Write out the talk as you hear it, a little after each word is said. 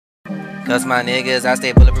Cause my niggas, I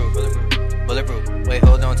stay bulletproof. Bulletproof. Wait,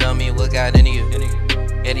 hold on, tell me what got into you.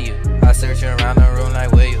 Into you. I search around the room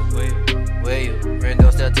like, where you? Where you? Friend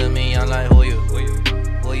don't step to me, I'm like, who you? Who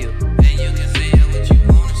you? And you can say what you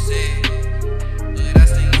wanna say, but I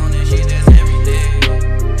stay on this shit, that's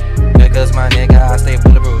everything. Yeah, cause my nigga, I stay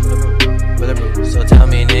bulletproof. Bulletproof. So tell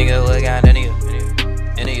me, nigga, what got into you?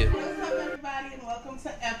 Into you. What's up, everybody, and welcome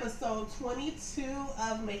to episode 22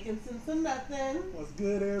 of Making Sense of Nothing. What's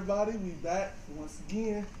good, everybody? We back once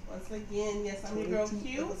again. Once again, yes, I'm your girl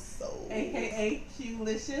Q, aka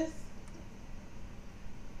Q-licious.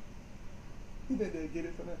 You think they'll get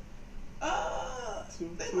it for that?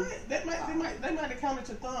 They might have counted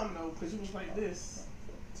your thumb though, because you was like this.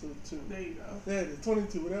 Two. There you go. There it is,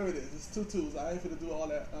 22, whatever it is. It's 2 twos. I ain't finna do all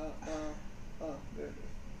that. There it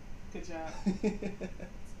Good job. is.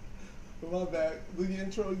 But my bad. Do your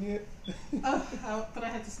intro again. I thought I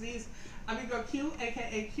had to sneeze. I'm your girl Q,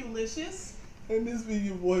 aka Q-licious. And this be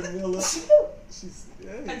your boy Miller. She's.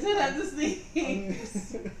 Hey, I did have to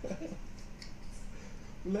sneeze.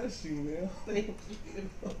 Bless you, man. Thank you.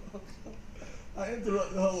 I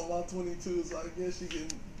interrupted her with my 22, so I guess she can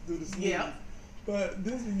do the sneeze. Yeah. But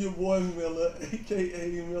this is your boy Miller,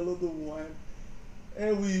 aka Miller the One,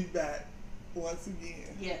 and we back once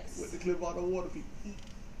again. Yes. With the clip out of water people.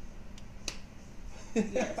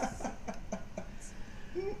 Yes.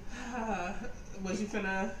 Was you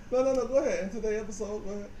finna? No. Go ahead. In today's episode,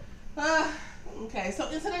 go ahead. Okay, so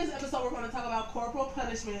in today's episode, we're going to talk about corporal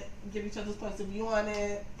punishment, give each other's points of view on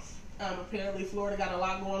it. Apparently, Florida got a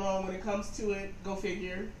lot going on when it comes to it. Go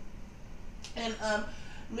figure. And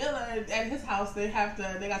Miller at his house, they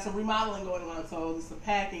got some remodeling going on. So some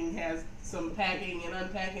packing and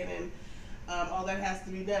unpacking, and all that has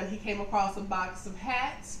to be done. He came across a box of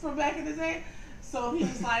hats from back in the day. So he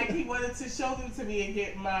was like, he wanted to show them to me and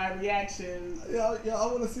get my reaction. Yeah, I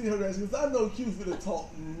want to see her reaction because I know Q finna talk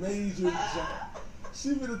major jump. She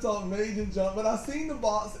finna talk major jump, but I seen the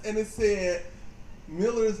box and it said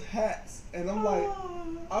Miller's hats, and I'm like,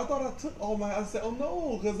 I thought I took all my hats. I said, oh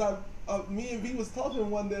no, because me and V was talking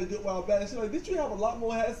one day a good while back. She's like, did you have a lot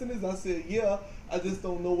more hats in this? I said, yeah, I just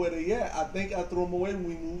don't know where they at. I think I threw them away when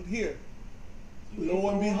we moved here. Lo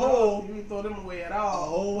and behold, you didn't throw them away at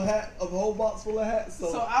all. A whole box full of hats.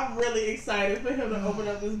 So I'm really excited for him to open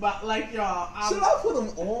up this box. Like y'all, should I put them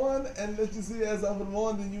on and let you see as I put them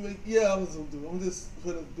on? Then you make I was gonna do. I'm just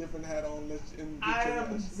put a different hat on. I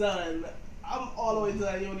am done. I'm all the way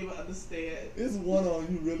done. You don't even understand. It's one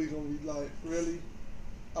on. You really gonna be like, really?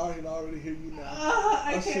 I can already hear you now.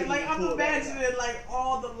 I can't. Like I'm imagining like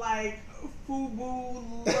all the like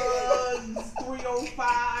FUBU Lugs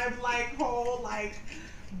 305 like whole like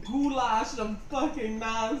goulash of fucking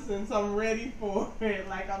nonsense. I'm ready for it.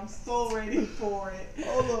 Like I'm so ready for it.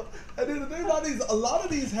 Oh look, and then the thing about a lot of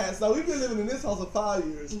these hats. Now we've been living in this house for 5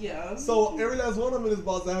 years. Yeah. So every last one of them in this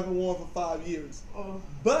box I haven't worn for 5 years. Oh.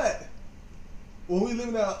 But when we lived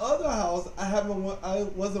in our other house, I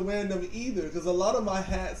wasn't wearing them either because a lot of my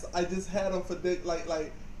hats I just had them for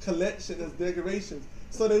like collection as decorations.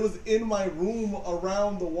 So they was in my room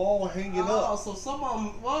around the wall hanging up. Oh, so some of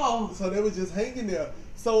them, whoa. So they was just hanging there.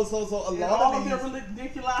 So a lot all of these, their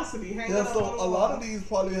ridiculosity hanging up. So on the a wall. lot of these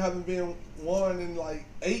probably haven't been worn in like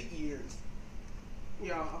 8 years.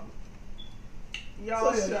 Y'all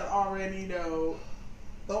So, should already know.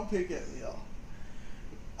 Don't pick at me, y'all.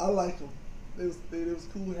 I like them. They was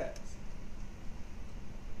cool hats.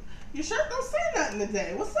 Your shirt don't say nothing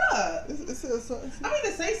today. What's up? It says something. I mean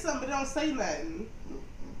to say something, but it don't say nothing.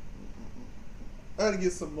 I had to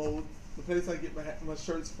get some more. The place I get my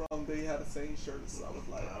shirts from, they had the same shirts. So I was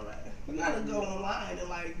like, all right. You gotta go online and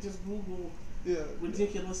like just Google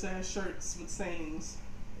ridiculous ass shirts with sayings.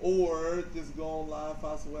 Or just go online,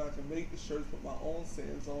 find some way I can make the shirts, put my own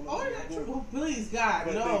sayings on them. Oh, yeah, true. Well, please, God,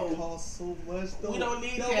 but no. They cost so much, though. We don't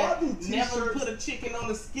need now, that. Never put a chicken on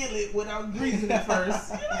the skillet without greasing it first.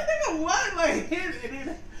 You're like, nigga, what? Like,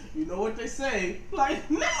 you know what they say. Like,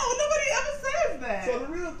 no, nobody ever says that. So the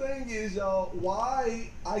real thing is, y'all, why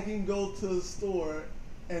I can go to the store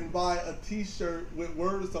and buy a t-shirt with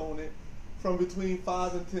words on it from between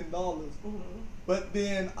 $5 and $10. Mm-hmm. But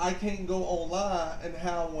then I can't go online and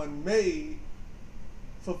have one made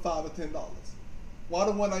for $5 or $10. Why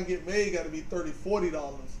the one I get made got to be $30, $40?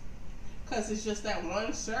 Because it's just that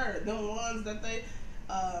one shirt. Them ones that they,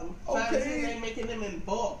 okay, they making them in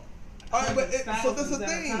bulk. All right, but so that's the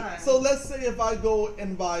thing. So let's say if I go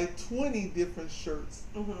and buy 20 different shirts,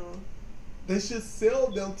 they should sell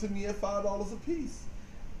them to me at $5 a piece.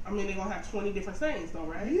 I mean, they're gonna have 20 different things, though,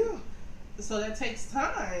 right? Yeah. So that takes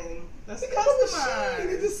time. That's customized.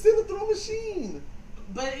 They just sit it through a machine.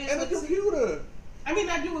 But and a computer. I mean,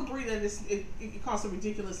 I do agree that it costs a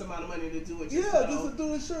ridiculous amount of money to do it. Yeah, just to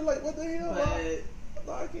do a shirt. Like, what the hell?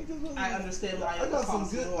 But I can't just. I understand why I got some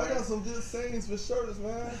costs good. more. I got some good sayings for shirts,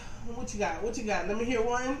 man. What you got? What you got? Let me hear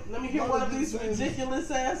one. Let me hear one of these sayings. ridiculous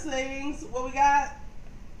ass sayings. What we got?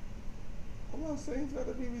 I'm not saying it's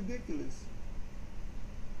gotta be ridiculous.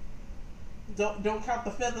 Don't count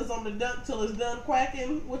the feathers on the duck till it's done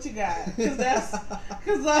quacking. What you got? Cause that's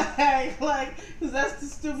the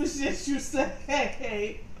stupid shit you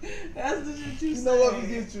say. That's the shit you say. You know what? We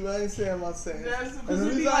get you. I ain't saying my sayings. And the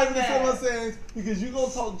reason I ain't saying my sayings because you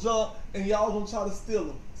gonna talk junk and y'all gonna try to steal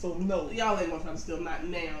them. So no. Y'all ain't gonna try to steal. Not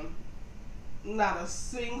now. Not a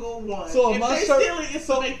single one. So if my they shirt, steal it, it's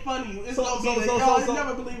to make fun of you. It's gonna be y'all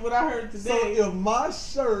never believe what I heard today. So if my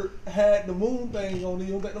shirt had the moon thing on it,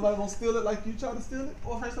 you don't think nobody gonna steal it like you try to steal it?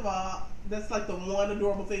 Well, first of all, that's like the one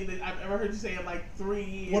adorable thing that I've ever heard you say in like 3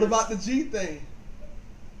 years. What about the G thing?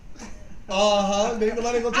 Ain't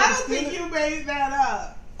nobody gonna try to steal it? I don't think you made that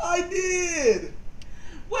up. I did.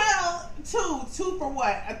 Well, two for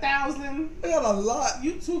what? 1,000? They got a lot.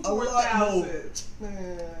 You 2 for 1,000.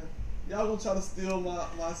 Man. Y'all gonna try to steal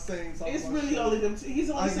my sayings off it's my really shirt. only them two. He's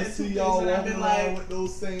only said 2 things y'all and I've been like with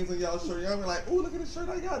those sayings on y'all shirt. Y'all be like, "Ooh, look at the shirt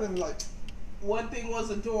I got." And be like, one thing was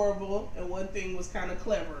adorable and one thing was kind of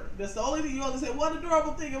clever. That's the only thing you only said. One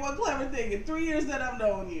adorable thing and one clever thing in 3 years that I've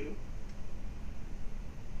known you.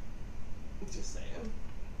 Just saying.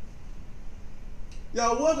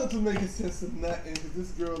 Y'all, welcome to Making Sense of Nothing. Cause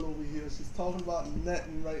this girl over here, she's talking about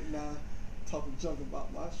nothing right now, talking junk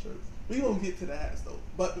about my shirts. We gonna get to the hats though.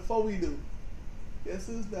 But before we do, guess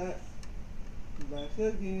who's back? Back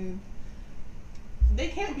again. They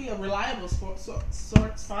can't be a reliable sponsor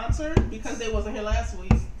because they wasn't here last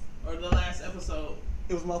week or the last episode.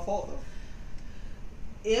 It was my fault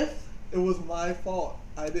though. If it was my fault,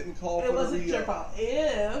 I didn't call for it wasn't your fault.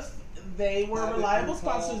 If they were reliable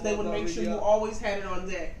sponsors, they would make sure you always had it on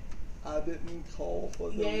deck. I didn't call for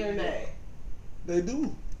the yay or nay. They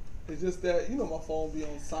do. It's just that, you know, my phone be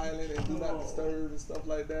on silent and do not disturb and stuff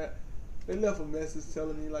like that. They left a message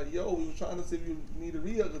telling me like, yo, we were trying to see if you need a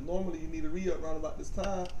re-up, because normally you need a re-up around about this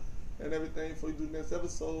time and everything before you do the next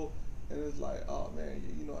episode. And it's like, oh man,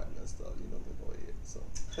 you know I messed up. You know, go ahead. So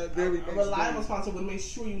that very a reliable sponsor would make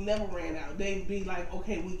sure you never ran out. They'd be like,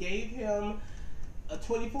 okay, we gave him a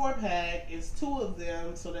 24 pack. It's 2 of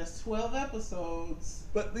them, so that's 12 episodes.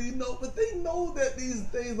 But they know that these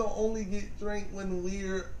things don't only get drank when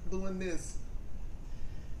we're doing this.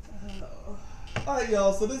 Alright,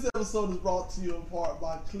 y'all, so this episode is brought to you in part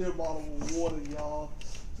by Clear Bottle of Water, y'all.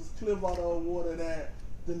 Just Clear Bottle of Water, that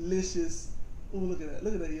delicious. Ooh, look at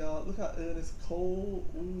that, y'all. Look how it's cold.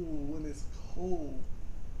 Ooh, when it's cold.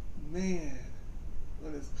 Man,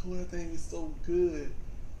 when it's cold, that thing is so good.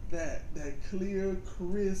 That clear,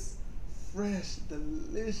 crisp, fresh,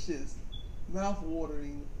 delicious,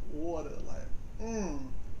 mouth-watering water. Like,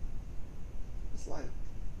 It's like,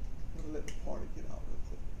 I'm gonna let the party get out real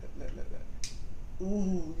quick. Let that.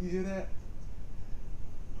 Ooh, you hear that?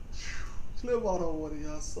 Clear bottle of water,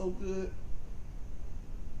 y'all. So good.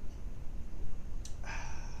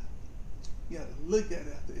 You gotta look at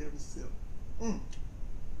it after every sip. I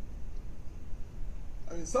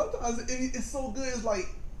mean, sometimes it's so good. It's like,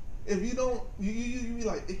 if you don't, you be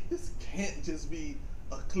like, this can't just be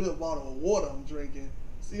a clear bottle of water I'm drinking.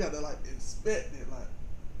 So you gotta like inspect it, like,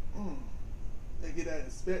 They get that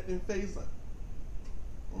inspecting face, like,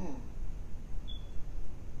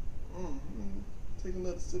 Take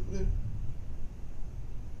another sip of it.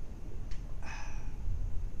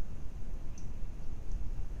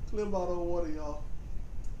 Clear bottle of water, y'all.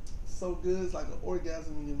 So good, it's like an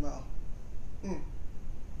orgasm in your mouth.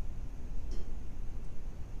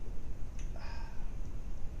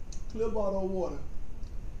 Clear bottle of water.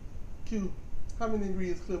 Q, how many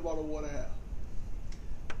ingredients clear bottle of water have?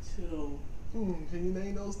 2. Can you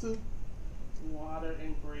name those 2? Water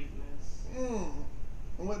and greatness.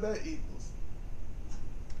 And what that equals?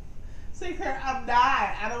 See, Claire, I'm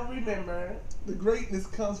not. I don't remember. The greatness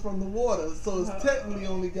comes from the water, so it's technically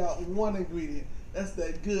only got 1 ingredient. That's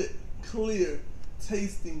that good, clear,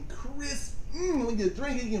 tasting, crisp. When you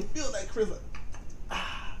drink it, you can feel that crisp.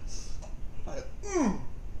 Like,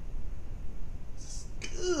 it's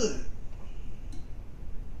good.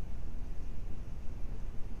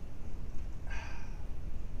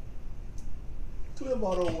 Clear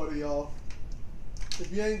bottle of water, y'all.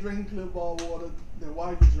 If you ain't drinking clear bottle water, then why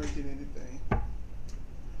are you drinking anything?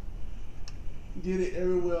 Get it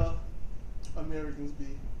everywhere Americans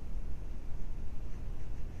be.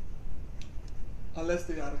 Unless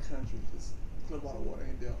they out of country, because clear bottle water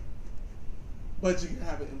ain't there. But you can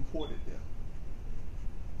have it imported there.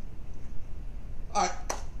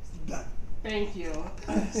 Thank you.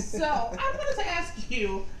 So I wanted to ask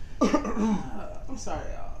you. I'm sorry,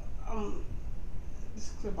 y'all.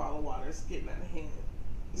 This clear bottle of water is getting out of hand.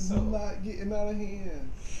 It's So, not getting out of hand.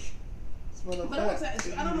 but I want to ask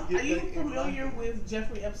you. I don't know. Are you familiar with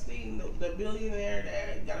Jeffrey Epstein, the billionaire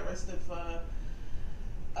that got arrested for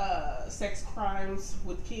sex crimes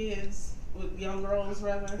with kids, with young girls,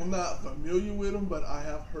 rather? I'm not familiar with him, but I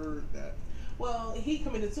have heard that. Well, he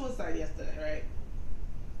committed suicide yesterday, right?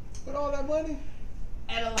 With all that money?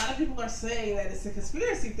 And a lot of people are saying that it's a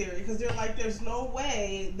conspiracy theory because they're like, there's no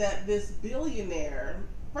way that this billionaire.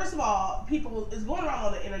 First of all, people it's going around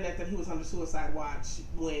on the internet that he was under suicide watch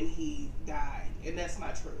when he died, and that's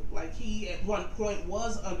not true. Like, he at one point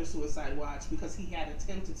was under suicide watch because he had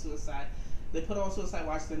attempted suicide. They put him on suicide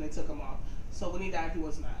watch, then they took him off. So when he died, he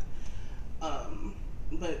was not.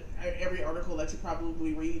 But every article that you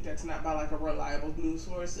probably read that's not by like a reliable news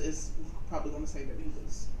source is probably going to say that he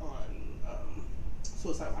was on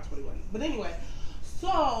suicide watch, but he wasn't. But anyway,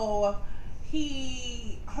 so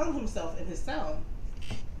he hung himself in his cell.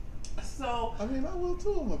 So I mean, I will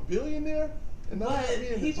too. I'm a billionaire, and but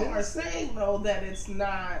people are saying though that it's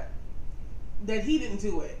not that he didn't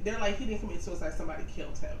do it. They're like, he didn't commit suicide. Somebody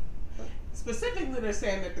killed him. Specifically, they're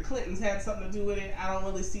saying that the Clintons had something to do with it. I don't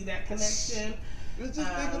really see that connection. Just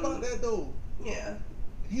think about that though. Yeah.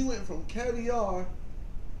 He went from caviar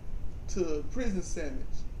to prison sandwich.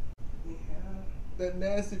 Yeah. That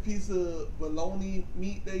nasty piece of bologna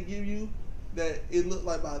meat they give you, that it looked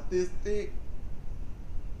like about this thick,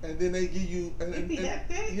 and then they give you It be that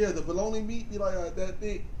thick? Yeah, the bologna meat be like that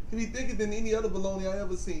thick. It be thicker than any other bologna I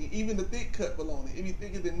ever seen. Even the thick cut bologna, it be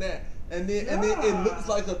thicker than that. And then it looks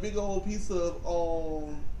like a big old piece of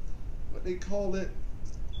what they call it?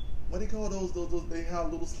 What do they call those? They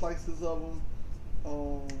have little slices of them.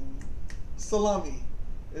 Salami.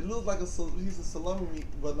 It looks like a piece of salami meat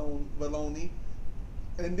bologna.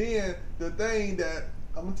 And then the thing that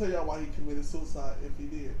I'm gonna tell y'all why he committed suicide if he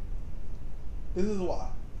did. This is why.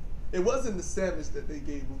 It wasn't the sandwich that they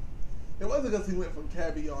gave him. It wasn't because he went from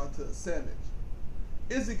caviar to a sandwich.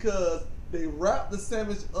 It's because they wrapped the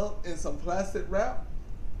sandwich up in some plastic wrap.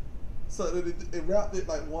 So that they wrapped it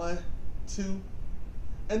like 1, 2,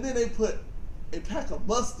 and then they put a pack of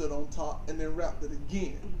mustard on top and then wrapped it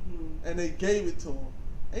again. Mm-hmm. And they gave it to him.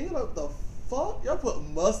 And you're like, the fuck? Y'all put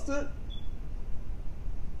mustard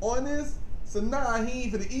on this? So now he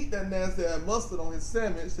ain't finna eat that nasty ass mustard on his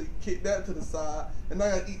sandwich, so he kicked that to the side, and now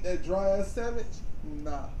I gotta eat that dry ass sandwich?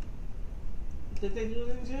 Nah. Did they do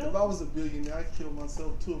it in jail? If I was a billionaire, I'd kill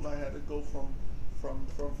myself too if I had to go from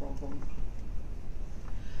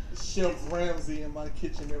Chef Ramsay in my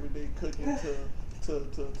kitchen every day cooking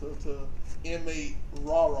to inmate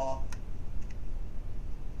Rara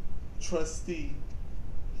trustee.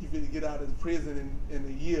 He finna get out of prison in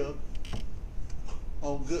a year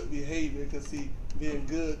on good behavior because he been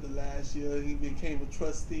good the last year. He became a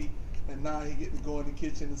trustee, and now he get to go in the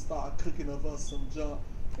kitchen and start cooking up us some junk.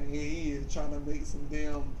 And here he is trying to make some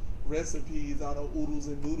damn recipes out of oodles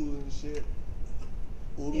and noodles and shit.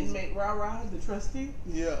 Inmate Rara, the trustee?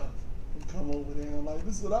 Yeah. And come over there and like,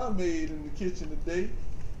 this is what I made in the kitchen today.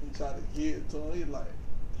 And try to get it to him. He's like,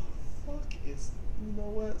 the fuck is, you know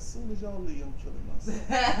what? As soon as y'all leave, I'm killing myself.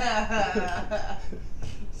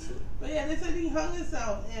 But yeah, they said he hung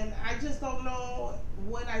himself, and I just don't know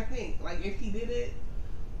what I think. Like, if he did it,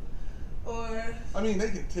 or... I mean, they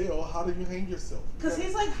can tell. How do you hang yourself? Because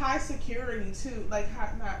he's like high security too, like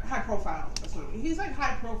not high profile. That's what I mean. He's like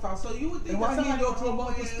high profile, so you would think. And why that he go to a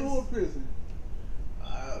Martha Stewart prison?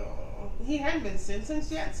 I don't know. He hadn't been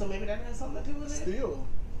sentenced yet, so maybe that has something to do with it. Still,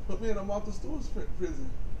 put me in a Martha Stewart prison.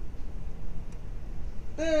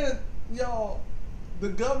 And y'all, the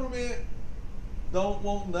government don't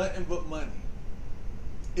want nothing but money.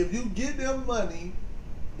 If you get them money,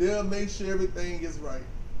 they'll make sure everything is right.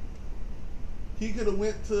 He could have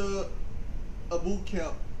went to a boot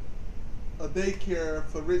camp, a daycare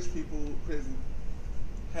for rich people prison.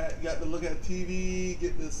 Got to look at TV,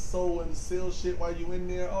 get to sew and sell shit while you in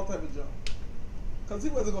there, all type of junk. Because he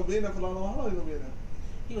wasn't going to be in there for long. How long he going to be in there?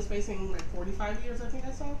 He was facing like 45 years, I think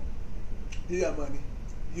I saw. He got money.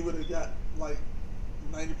 He would have got like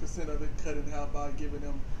 90% of it cut in half by giving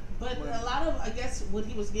him But money. a lot of, I guess, what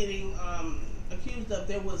he was getting accused of,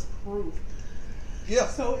 there was proof. Yeah.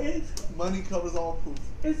 So money covers all proof.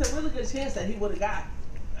 It's a really good chance that he would have got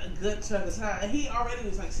a good chunk of time. He already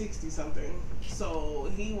was like 60 something, so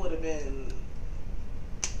he would have been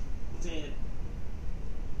dead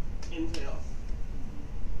in jail,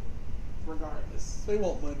 regardless. They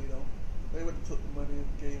want money though. They would have took the money and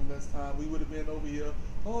gave him less time. We would have been over here.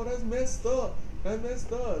 Oh, that's messed up. That's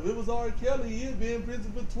messed up. If it was R. Kelly, he'd be in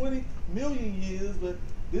prison for 20 million years, but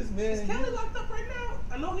this man... Is Kelly locked up right now?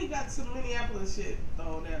 I know he got some Minneapolis shit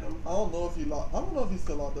thrown at him. I don't know if he locked... I don't know if he's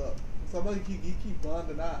still locked up. So I know he keep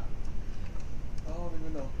bonding out. I don't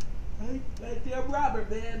even know. Right there, Robert,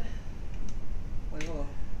 man. Wait, hold on.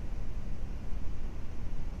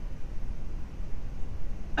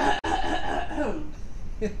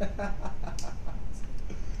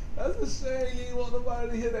 That's a shame you ain't want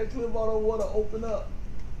nobody to hear that clip out of water open up.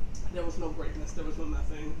 There was no greatness. There was no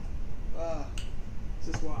nothing.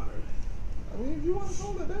 Just water. I mean, if you want to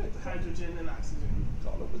call it that. Hydrogen and oxygen.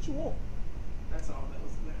 Call it what you want. That's all that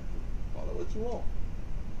was there. Call it what you want.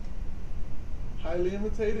 Highly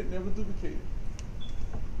imitated, never duplicated.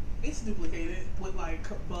 It's duplicated with like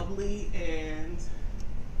bubbly and...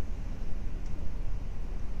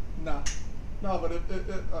 Nah, but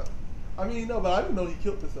I mean, no, but I didn't know he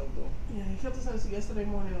killed himself though. Yeah, he killed himself yesterday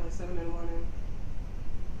morning at like 7 in the morning.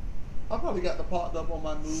 I probably got the popped up on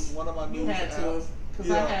my news, one of my news. You had to,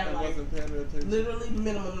 because I had like wasn't paying attention. literally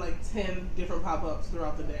minimum like 10 different pop-ups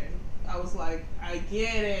throughout the day. I was like, I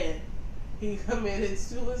get it. He committed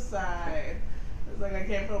suicide. It's like I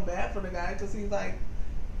can't feel bad for the guy because he's like.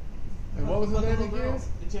 And what was his name again?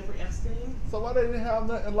 Jeffrey Epstein. So why they didn't have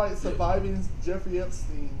nothing like surviving Jeffrey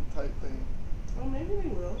Epstein type thing? Oh, maybe they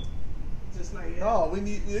will. Just not yet. No,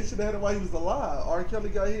 they should have had it while he was alive. R. Kelly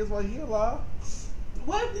got his while he alive.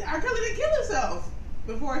 What? R. Kelly didn't kill himself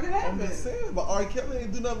before it could happen. I'm just saying, but R. Kelly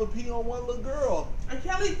ain't do nothing but pee on one little girl. R.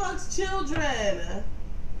 Kelly fucks children.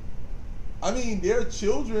 I mean, they're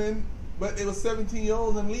children, but it was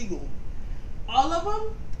 17-year-olds and legal. All of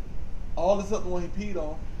them? All except the one he peed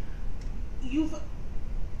on.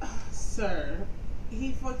 Sir,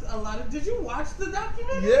 he fucked a lot of. Did you watch the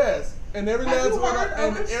documentary? Yes, and every Have last one, you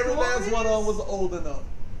heard of them was old enough.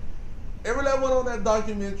 Every last one on that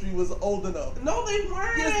documentary was old enough. No, they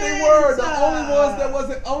weren't. Yes, they were. The only ones that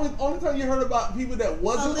wasn't. Only time you heard about people that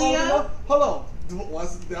wasn't old enough. Hold on. I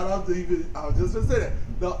was just gonna say that.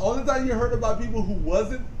 The only time you heard about people who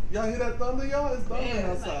wasn't. Y'all hear that thunder, y'all? It's thundering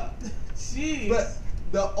outside. Jeez. But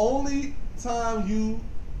the only time you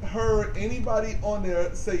heard anybody on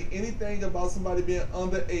there say anything about somebody being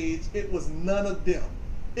underage, it was none of them.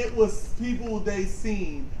 It was people they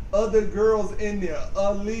seen, other girls in there,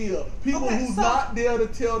 Aaliyah, people who's not there to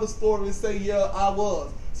tell the story and say, yeah, I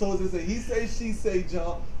was. So it's a he say, she say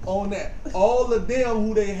jump on that. All of them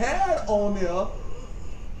who they had on there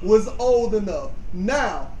was old enough.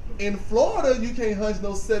 Now, in Florida, you can't hunch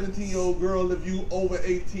no 17-year-old girl if you over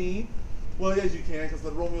 18. Well, yes, you can, because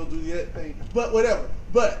the Romeo Juliet thing. But whatever.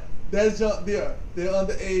 But that's jump there. They're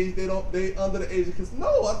underage. They under the age of consent.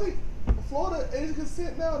 No, I think Florida age of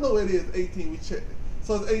consent now. No, it is 18. We checked it.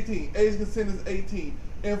 So it's 18. Age of consent is 18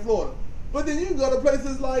 in Florida. But then you can go to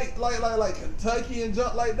places like Kentucky and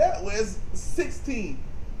jump like that where it's 16.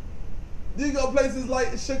 Then you go places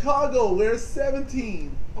like Chicago where it's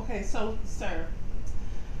 17. Okay, so sir,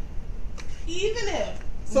 even if.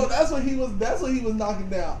 So that's what he was knocking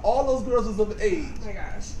down. All those girls was of age. Oh my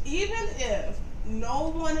gosh. Even if no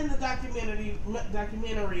one in the documentary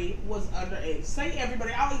was underage. Say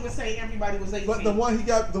everybody. I'll even say everybody was 18. But the one he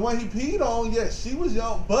peed on, yes, she was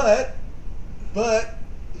young, but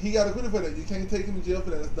he got acquitted for that. You can't take him to jail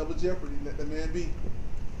for that. That's double jeopardy. Let the man be.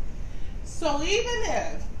 So even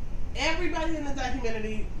if everybody in the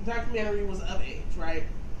documentary was of age, right?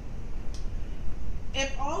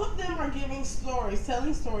 If all of them are giving stories,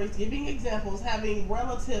 telling stories, giving examples, having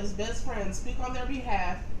relatives, best friends speak on their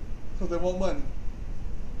behalf, because they want money.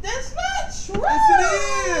 That's not true. Yes, it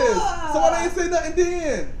is. So why they ain't say nothing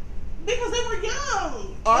then? Because they were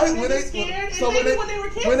young. All right, when they scared, so when they were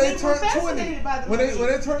kids, when they were turned 20, fascinated by the when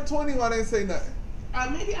they turned 20, why they didn't say nothing?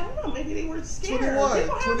 Maybe I don't know. Maybe they were scared. 21,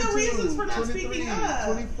 People have their 22, reasons for not 23, speaking up.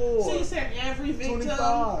 24. So you said every victim.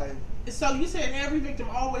 25. So you said every victim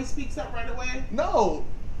always speaks up right away? No,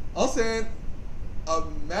 I'm saying,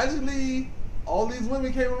 magically, all these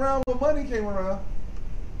women came around when money came around.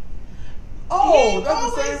 Oh,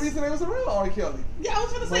 that's the same reason they was around R. Kelly. Yeah, I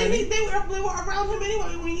was going to say they were around him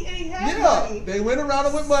anyway when he had money. They went around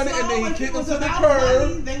him with money, and then he kicked him to the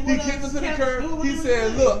curb. He kicked him to the curb. He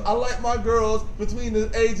said, "Look, I like my girls between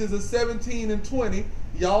the ages of 17 and 20.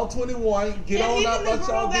 Y'all 21, get on out about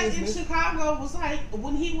y'all business." And even the girl that in Chicago was like,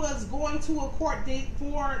 when he was going to a court date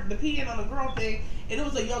for the peeing on the girl thing, and it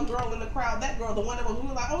was a young girl in the crowd. That girl, the one that we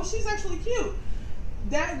were like, "Oh, she's actually cute."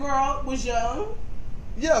 That girl was young.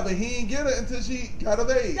 Yeah, but he didn't get her until she got of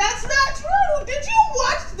age. That's not true. Did you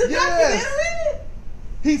watch the documentary?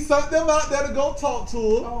 He sent them out there to go talk to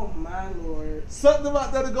her. Oh my Lord. Sent them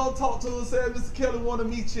out there to go talk to her and said, "Mr. Kelly want to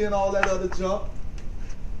meet you," and all that other junk.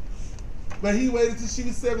 But he waited till she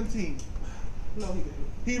was 17. No,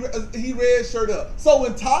 he didn't. He red shirt up. So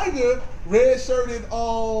when Tiger red shirted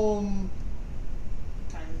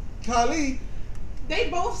Kylie, they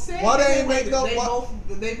both said why they ain't make no.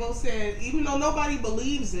 They both said, even though nobody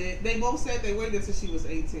believes it, they both said they waited till she was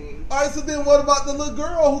 18. All right, so then what about the little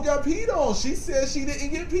girl who got peed on? She said she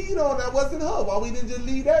didn't get peed on. That wasn't her. Why we didn't just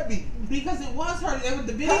leave that be? Because it was her.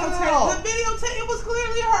 The videotape. How? The videotape. It was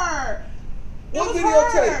clearly her. What it was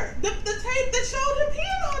videotape? her. The tape that showed him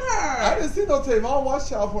peeing on her. I didn't see no tape. I don't watch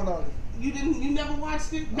child pornography. You didn't. You never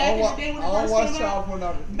watched it back in the day when it first watch came child out.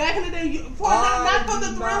 pornography. Back in the day, not for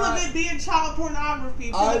the thrill of it being child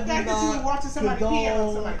pornography, for the fact that you were watching somebody peeing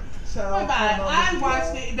on somebody. I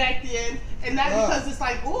watched it back then, and not because it's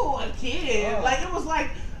like, ooh, a kid. Like it was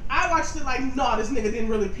like I watched it like, no, this nigga didn't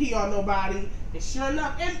really pee on nobody, and sure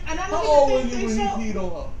enough, and I don't even think when they showed. He peed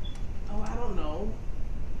on her? Oh, I don't know.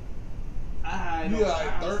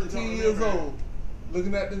 Like 13 years old,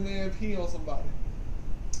 looking at the man pee on somebody.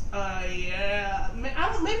 Yeah. Maybe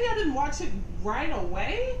I didn't watch it right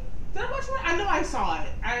away. Did I watch it? I know I saw it.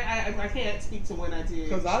 I can't speak to when I did.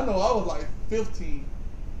 Because I know I was like 15.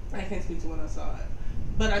 I can't speak to when I saw it.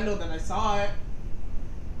 But I know that I saw it.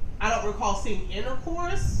 I don't recall seeing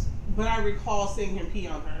intercourse, but I recall seeing him pee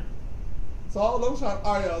on her. So all I'm trying,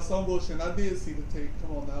 all right, some bullshit. I did see the tape.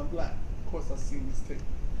 Come on now, I'm black. Of course I seen this tape.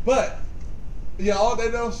 But, yeah, all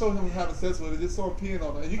they don't show him having sex with her, just saw him peeing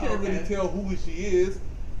on her. You can't really tell who she is.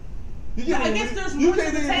 You can't I guess there's more to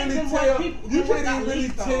the tape than what people. You can't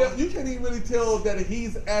even really tell that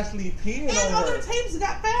he's actually peeing on her. And other tapes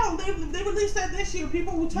got found. They released that this year.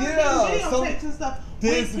 People who turned in videotapes and stuff.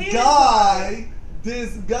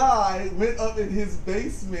 This guy went up in his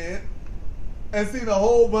basement and seen a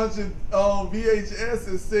whole bunch of VHS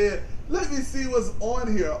and said, "Let me see what's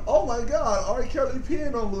on here. Oh my God, R. Kelly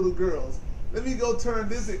peeing on little girls. Let me go turn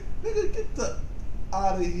this in." Nigga, get the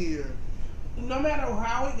out of here. No matter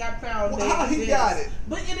how it got found, how he got it.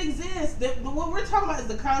 But it exists. What we're talking about is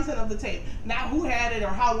the content of the tape, not who had it or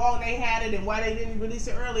how long they had it and why they didn't release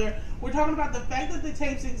it earlier. We're talking about the fact that the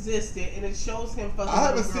tapes existed and it shows him fucking. I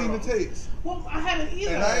haven't seen the tapes. Well, I haven't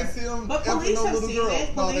either. And I ain't seen them. But police have seen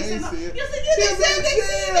it. No, they ain't seen it. Yes,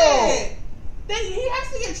 they did. He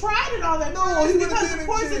has to get tried and all that. No, he because of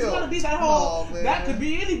course it's going to be that whole. That could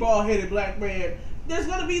be any bald-headed black man. There's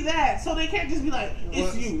gonna be that, so they can't just be like,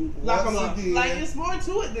 "It's you." Lock him up. Like it's more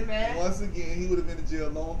to it than that. Once again, he would have been in jail a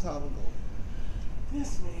long time ago.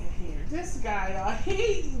 This man here, this guy, y'all.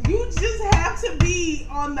 You just have to be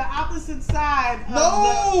on the opposite side of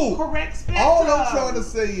the correct spectrum. All I'm trying to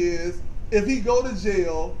say is, if he go to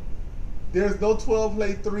jail, there's no 12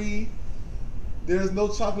 Play 3, there's no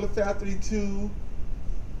Chocolate Factory 2.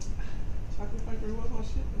 Chocolate Factory was my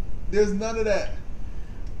shit. There's none of that.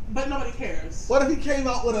 But nobody cares. What if he came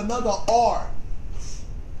out with another R?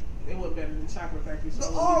 It was better than Chocolate Factory.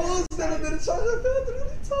 So the R was better than the Chocolate Factory. What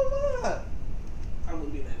are you talking about? I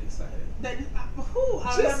wouldn't be that excited.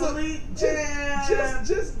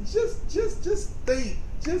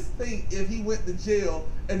 Just think if he went to jail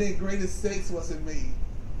and then Greatest Sex wasn't made.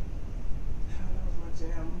 That was my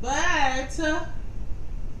jam.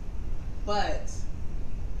 But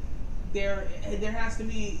there has to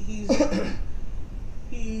be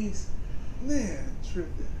he's man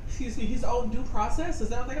tripping. Excuse me, he's old due process. Is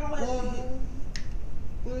that what they call it?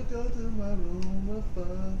 We'll go to my room of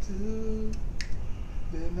fun too.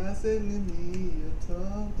 Then I said, "Leave me a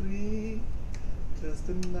tongue 3. 'Cause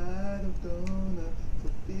tonight I'm gonna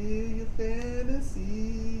fulfill your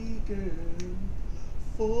fantasy, girl.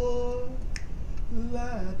 4,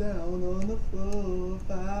 lie down on the floor.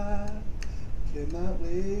 5, cannot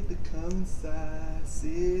wait to come inside.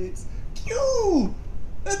 6, Q.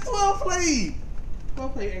 That's 12 Play.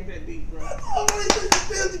 12 Play ain't that deep, bro. 12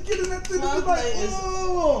 Play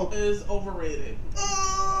is overrated.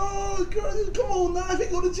 Oh, girl, come on now. If he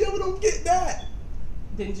go to jail, we don't get that.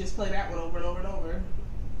 Then just play that one over and over and over.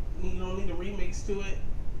 You don't need a remix to it.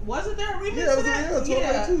 Wasn't there a remix to that? 12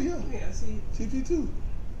 Play 2, yeah. Yeah, see. TP2.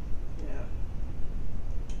 Yeah.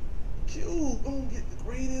 Q, don't get the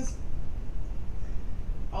greatest.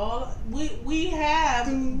 We have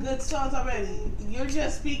good songs already. You're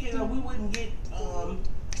just speaking of we wouldn't get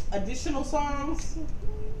additional songs.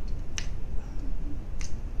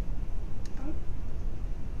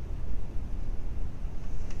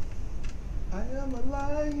 I am a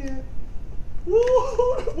lion. Woo!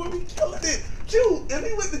 We'll be killing it. Q, if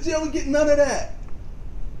he went to jail, we get none of that.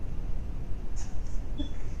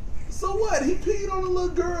 So what? He peed on a little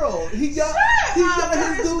girl. He got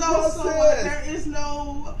his due process. There is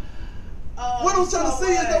no. What I'm trying to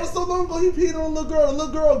say is that was so long ago. He peed on a little girl. The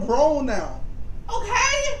little girl grown now.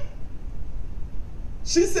 Okay.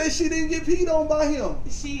 She said she didn't get peed on by him.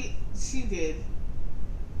 She did.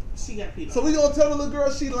 She got peed on. So we gonna tell the little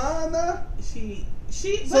girl she lying now? She.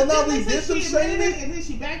 So now we victim shaming? And then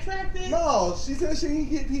she backtracked it? No, she said she didn't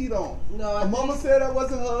get peed on. No, her mama said that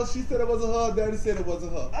wasn't her. She said it wasn't her. Daddy said it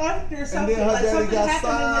wasn't her. After something, and then her like daddy something got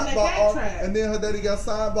happened signed by and then her daddy got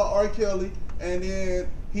signed by R. Kelly, and then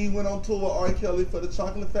he went on tour with R. Kelly for the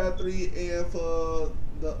Chocolate Factory and for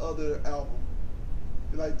the other album.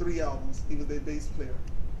 Like 3 albums. He was their bass player.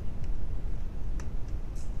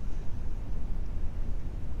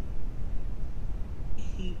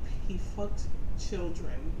 He fucked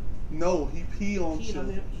children. No, he peed on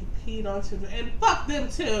children. He peed on children and fucked them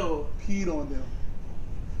too. Peed on them.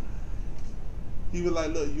 He was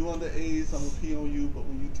like, look, you underage, I'm gonna pee on you, but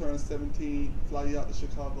when you turn 17, fly you out to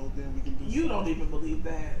Chicago, then we can do You something. don't even believe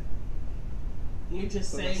that. You're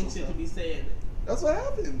just saying shit to be said. That's what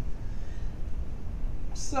happened.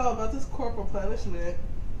 So about this corporal punishment.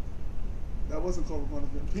 That wasn't corporal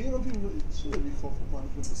punishment. Peeing on people should be corporal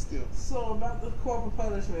punishment, but still. So about the corporal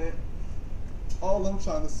punishment. All I'm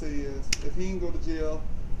trying to say is, if he didn't go to jail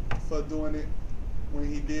for doing it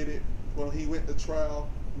when he did it, well, he went to trial.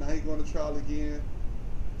 Now he going to trial again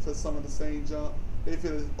for some of the same junk. They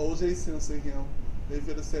finna O.J. Simpson him. They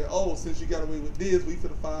finna say, oh, since you got away with this, we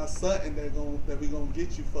finna find something that we gonna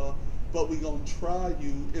get you for, but we gonna try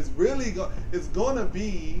you. It's really it's gonna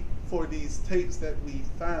be for these tapes that we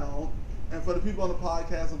found, and for the people on the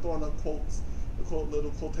podcast, I'm throwing up quotes,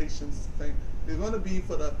 little quotations thing. It's gonna be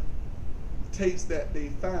for the tapes that they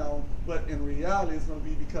found, but in reality, it's gonna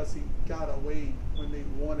be because he got away when they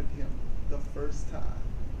wanted him the first time.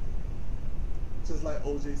 Just like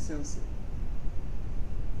O.J. Simpson.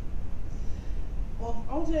 Well,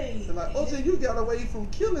 O.J. They're like, O.J., you got away from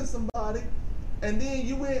killing somebody, and then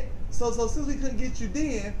you went, so since we couldn't get you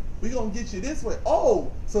then, we gonna get you this way.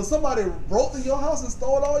 Oh, so somebody broke in your house and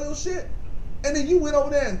stole all your shit, and then you went over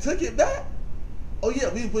there and took it back? Oh yeah,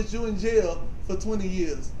 we put you in jail for 20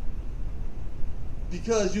 years.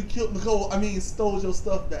 Because you stole your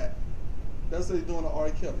stuff back. That's what they're doing to R.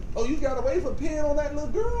 Kelly. Oh, you got away from peeing on that little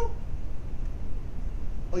girl?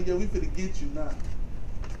 Oh yeah, we finna get you now.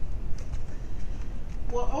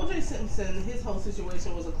 Well, O.J. Simpson, his whole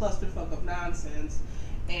situation was a clusterfuck of nonsense,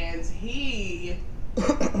 and he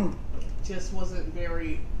just wasn't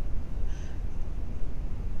very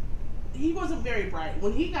bright.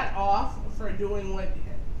 When he got off for doing what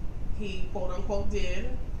he quote unquote did,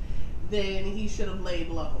 then he should have laid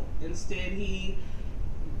low. Instead, he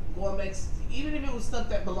going back, even if it was stuff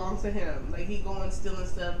that belongs to him, like he going stealing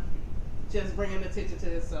stuff, just bringing attention to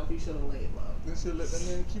himself, he should have laid low. They should let that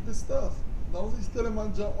man keep his stuff. As long as he's stealing my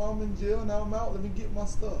junk while I'm in jail, now I'm out, let me get my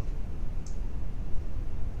stuff.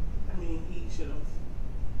 I mean, he should have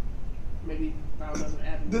maybe found another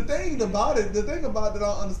avenue. The thing about it that I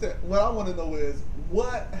don't understand, what I want to know is,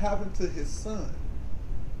 what happened to his son?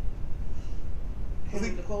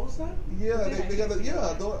 Nicole's son? Yeah, they got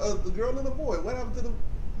the girl and the boy. What happened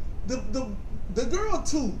to the girl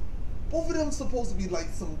too? Both of them supposed to be like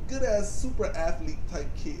some good ass super athlete type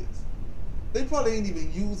kids. They probably ain't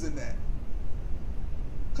even using that.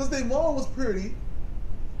 Cause their mom was pretty,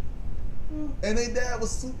 and their dad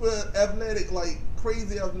was super athletic, like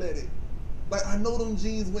crazy athletic. Like I know them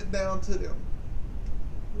genes went down to them.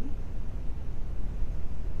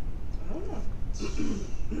 I don't know. Do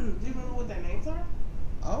you remember what their names are?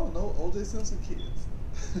 I don't know. O.J. Simpson kids.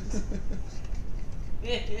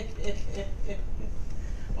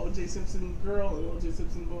 O.J. Simpson girl and O.J.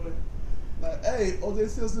 Simpson boy. Like, hey, O.J.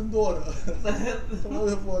 Simpson daughter. Come over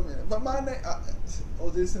here for a minute. But my name,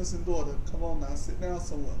 O.J. Simpson daughter. Come on now, sit down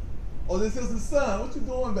somewhere. O.J. Simpson son, what you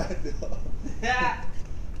doing back there?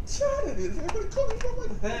 Child, it is. Everybody calling you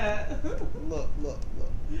like that. Look.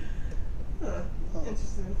 Huh.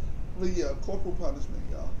 Interesting. But yeah, corporal punishment,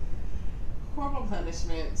 y'all. Corporal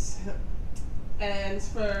punishments. And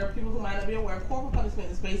for people who might not be aware, corporal punishment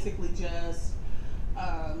is basically just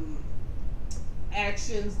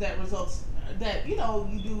actions that you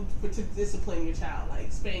do to discipline your child,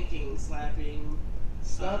 like spanking, slapping.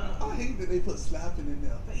 Slapping. I hate that they put slapping in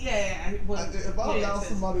there. Yeah. If I allow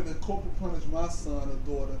somebody to corporal punish my son or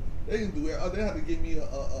daughter, they can do it. They have to give me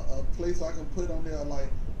a place where I can put on there like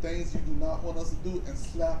things you do not want us to do, and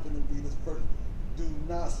slapping will be this person. Do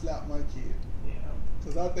not slap my kid. Yeah.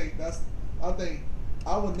 Because I think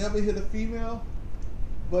I would never hit a female,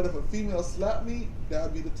 but if a female slapped me, that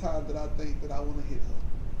would be the time that I think that I want to hit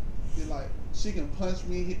her. Be like, she can punch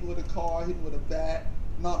me, hit me with a car, hit me with a bat,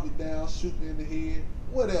 knock me down, shoot me in the head,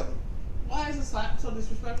 whatever. Why is a slap so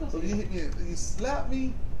disrespectful? So you hit me, you slap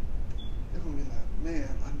me, it's gonna be like, man,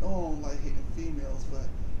 I know I don't like hitting females, but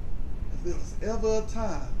if if there was ever a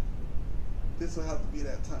time, this would have to be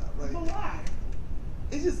that time, right? But why?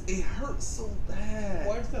 It hurts so bad.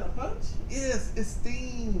 Worse than a punch? Yes, it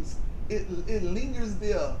stings. It lingers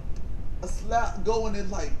there. A slap going,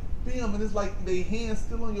 it's like, bam, and it's like their hands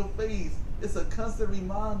still on your face. It's a constant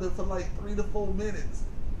reminder for like 3 to 4 minutes.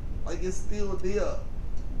 Like it's still there.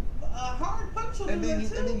 A hard punch will And do then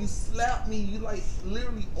that too. you slap me. You like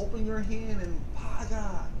literally open your hand and, oh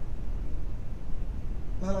God.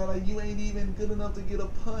 Like you ain't even good enough to get a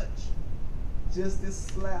punch. Just this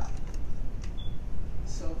slap.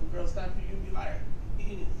 So if a girl slap you, you'd be like,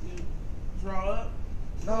 you draw up.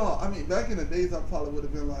 No, I mean back in the days I probably would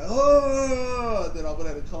have been like, oh, then I would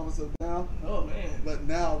have had to calm myself down. Oh man. But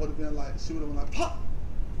now I would have been like, she would have been like, pop.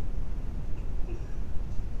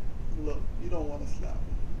 Look, you don't want to slap me.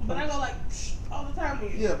 But I go like all the time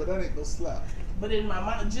here. Yeah, but that ain't no slap. But in my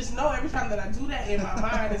mind, just know every time that I do that, in my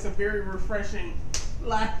mind, it's a very refreshing,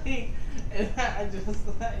 like, and I just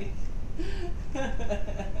like.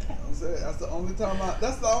 I'm saying that's the only time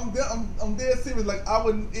I'm dead serious. Like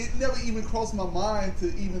it never even crossed my mind to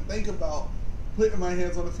even think about putting my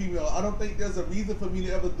hands on a female. I don't think there's a reason for me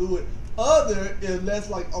to ever do it, other unless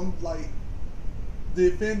like I'm like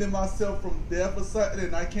defending myself from death or something,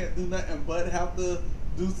 and I can't do nothing but have to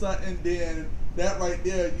do something. Then that right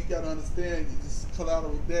there, you gotta understand, you just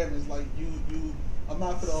collateral damage. Like I'm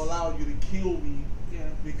not gonna allow you to kill me, Yeah.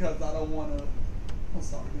 because I don't want to. I'm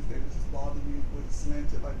sorry, this day was just bothering me with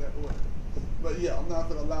slanted like that. But yeah, I'm not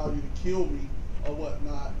gonna allow you to kill me or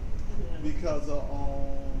whatnot, because of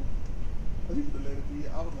you could have let it be. I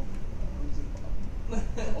don't know. It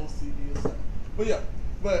was just OCD or something. But yeah,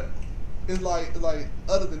 but it's like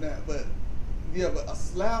other than that, but yeah, but a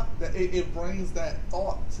slap that it brings that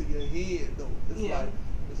thought to your head though.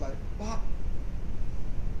 It's like pop.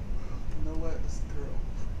 You know what? It's a girl.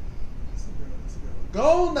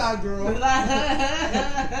 Go now, girl.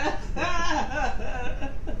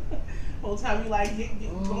 Whole time you like, get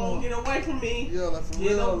away from me. Yeah, like for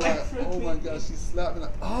Get real. away Like, from oh me. my God, she slapped me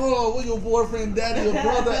like, oh, where your boyfriend, daddy, your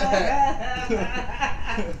brother at?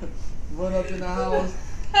 Run up in the house.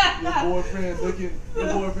 Your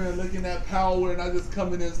boyfriend looking at Power, and I just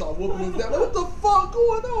come in and start whooping his dad. Like, what the fuck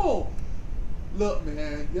going on? Look,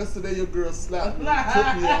 man, yesterday your girl slapped me. It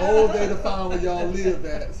took me a whole day to find where y'all live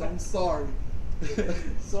at, so I'm sorry.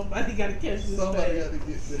 Somebody got to catch this. Somebody got to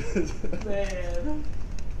get this. Man.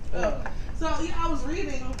 So, yeah, I was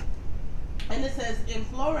reading, and it says in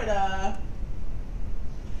Florida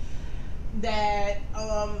that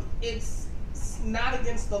it's not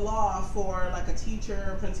against the law for like a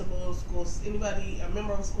teacher, principal, anybody, a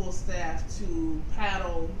member of school staff to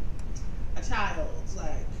paddle a child.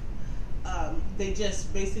 Like, they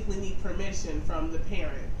just basically need permission from the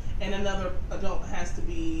parent, and another adult has to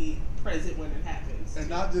be present when it happens. And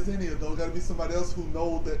not just any adult, got to be somebody else who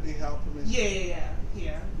knows that they have permission.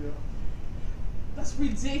 Yeah. That's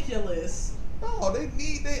ridiculous. No, they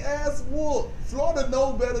need their ass whooped. Florida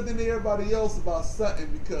knows better than everybody else about something,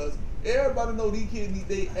 because everybody know these kids need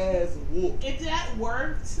their ass whooped. If that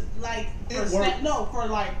worked, like for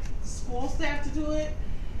like school staff to do it,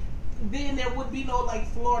 then there would be no like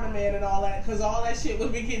Florida man and all that, because all that shit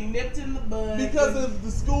would be getting nipped in the bud. Because of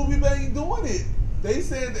the school people ain't doing it. They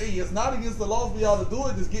said, hey, it's not against the law for y'all to do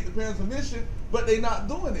it, just get the parents' permission, but they not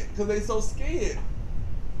doing it because they so scared.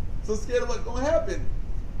 So scared of what's going to happen.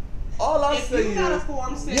 All I say is,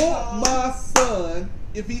 whoop my son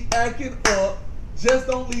if he acting up, just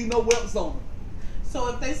don't leave no whelps on him. So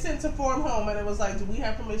if they sent a form home and it was like, do we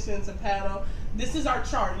have permission to paddle? This is our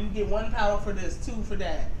chart. You get 1 paddle for this, 2 for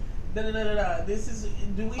that. This is,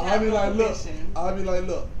 do we have permission? I'll be like,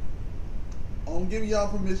 look, I'm giving y'all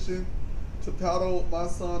permission to paddle my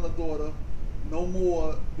son or daughter no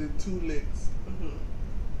more than 2 licks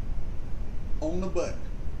on the butt.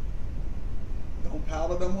 Don't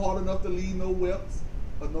paddle them hard enough to leave no whelps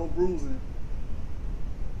or no bruising.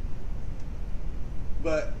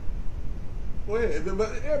 But go ahead.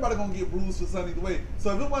 But everybody gonna get bruised for something either way.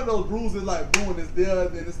 So if it's one of those bruises like boom, it's there,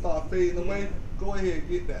 then it start fading away, go ahead and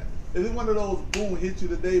get that. If it's one of those boom, hit you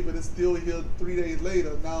today, but it's still here 3 days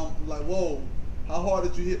later, now I'm like, whoa, how hard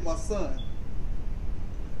did you hit my son?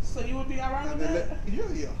 So you would be alright with that?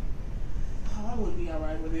 Yeah. Oh, I wouldn't be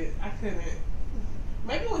alright with it. I couldn't.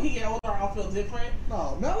 Maybe when he get older, I'll feel different.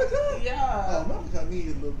 No, Malachi? Yeah. Oh, Malachi need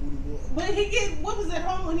his little booty whoop. But he get whoopings at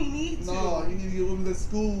home when he needs to. No, he need to get whoopings at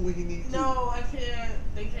school when he needs to. No, I can't.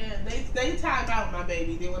 They can't. They time out my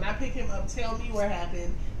baby. Then when I pick him up, tell me what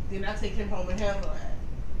happened. Then I take him home and handle that.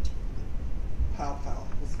 Pow.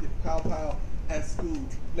 Let's get pow at school.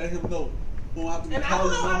 Let him know. And I don't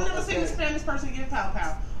know. I've never seen a Spanish person get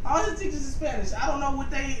pow. All his teachers is Spanish. I don't know what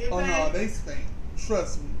they. No, they spank.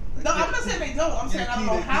 Trust me. No, I'm not saying they don't. I'm saying I don't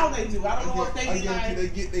know how they do. I don't know if they be like. They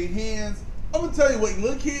get their hands. I'm gonna tell you what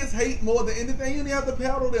little kids hate more than anything. You don't have to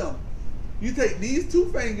paddle them. You take these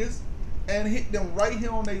two fingers and hit them right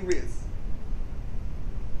here on their wrist.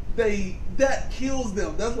 That kills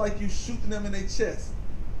them. That's like you shooting them in their chest.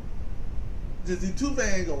 Just the two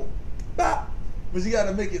fingers go bop, but you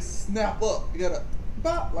gotta make it snap up. You gotta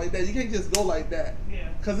bop like that. You can't just go like that. Yeah.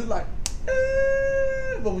 Cause it's like,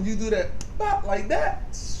 but when you do that bop like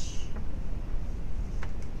that,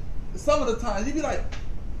 some of the times you be like,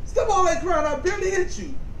 step on that ground, I barely hit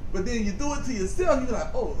you. But then you do it to yourself, you be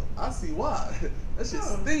like, oh, I see why. That shit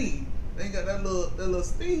sting. They ain't got that little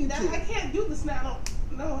sting to it. I can't do this now.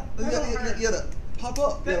 No, you gotta pop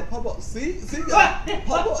up. You gotta pop up. See, you gotta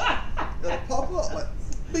pop up. You gotta pop up like,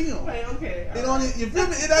 bam. Wait, okay. You know, you feel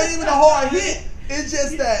me? It ain't even a hard hit. It's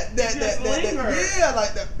just that yeah,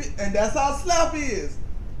 like that. And that's how slap is.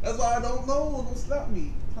 That's why I don't know. Don't slap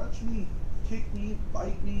me, punch me, kick me,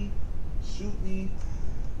 bite me, shoot me,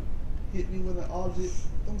 hit me with an object.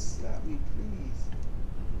 Don't slap me, please.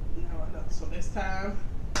 No, I know. So this time,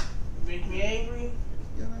 make me angry.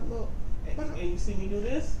 Yeah, look. And you see me do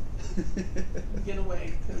this, get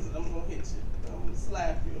away, because I'm going to hit you. I'm going to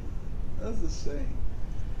slap you. That's a shame.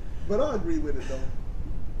 But I agree with it, though.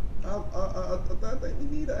 I think we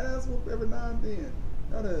need an ass whoop every now and then.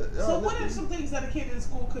 So what are some things that a kid in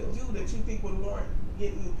school could do that you think would warrant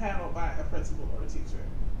getting paddled by a principal or a teacher?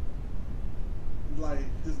 Like,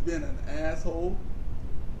 just being an asshole?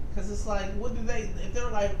 Because it's like, what do they, if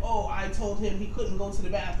they're like, oh, I told him he couldn't go to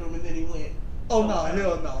the bathroom and then he went. Oh, no,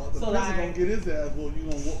 hell no. The so principal gonna get his ass whooped. You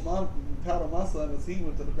gonna paddle my son as he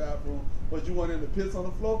went to the bathroom. But you want him to piss on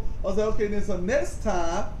the floor? I was like, okay, then so next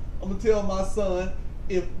time, I'm gonna tell my son,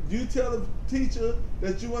 if you tell the teacher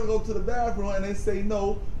that you want to go to the bathroom and they say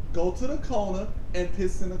no, go to the corner and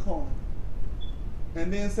piss in the corner.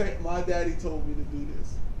 And then say, my daddy told me to do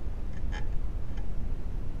this.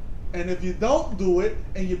 And if you don't do it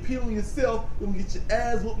and you pee on yourself, you're going to get your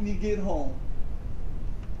ass whooped when you get home.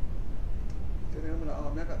 And then I'm like, oh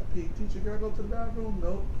man, I got to pee. Teacher, can I go to the bathroom?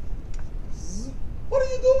 Nope. What are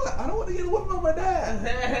you doing? I don't want to get a whooping on my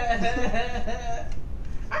dad.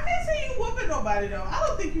 I can't say you whooping nobody though. I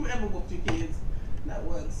don't think you ever whooped your kids. Not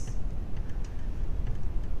once.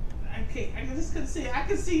 I just couldn't see it. I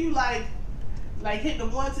could see you like hitting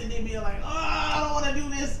them once and then being like, oh, I don't want to do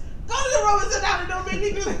this. Go to the room and sit down and don't make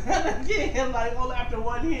me do that again. Like, only after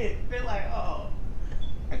one hit. They're like, oh.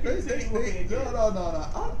 I can't see you whooping your kids. No.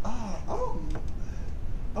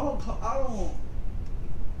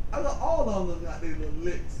 I got all of them got their little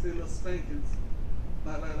licks, their little spankings.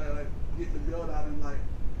 Like get the belt out and like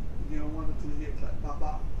give them one or two hits like bop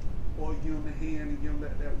bop. Or give them a hand and give them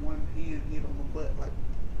that one hand hit on the butt like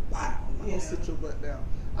wow. Like, sit your butt down.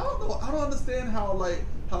 I don't know. I don't understand how my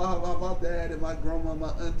dad and my grandma,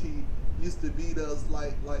 my auntie used to beat us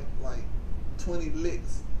like 20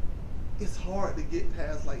 licks. It's hard to get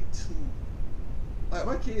past like 2. Like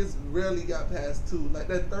my kids rarely got past 2. Like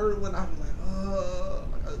that third one, I was like,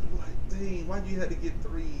 dang, why you had to get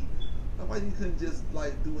 3? Like, why you couldn't just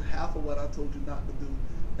like do half of what I told you not to do,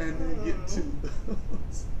 and then get 2?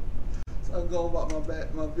 So I'm going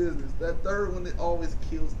about my business. That third one, it always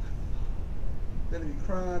kills me. Then he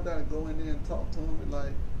crying, then I go in there and talk to him and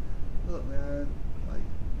like, look man, like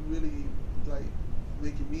really like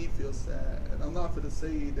making me feel sad. And I'm not gonna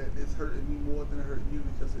say that it's hurting me more than it hurt you,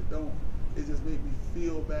 because it don't. It just made me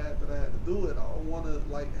feel bad that I had to do it. I don't wanna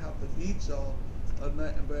like have to beat y'all or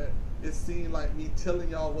nothing, but it seemed like me telling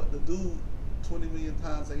y'all what to do 20 million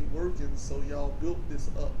times ain't working, so y'all built this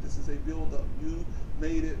up. This is a build up. You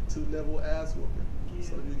made it to level ass whooping. Yeah.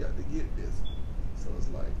 So you got to get this. So it's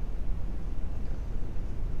like,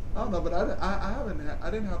 I don't know, but I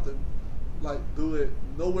didn't have to like do it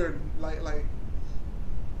nowhere like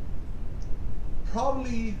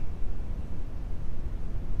probably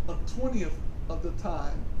a 20th of the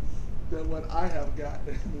time than what I have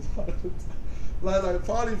gotten. like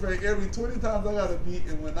probably for every 20 times I got a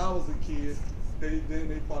beating when I was a kid, they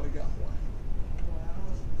probably got one.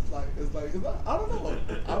 Wow. It's like I don't know.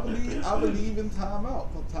 I believe in timeout.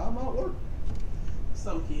 Timeout work.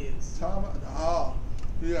 Some kids. Timeout.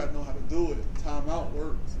 You gotta know how to do it. Timeout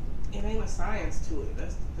works. It ain't a science to it.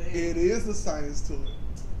 That's the thing. It is a science to it.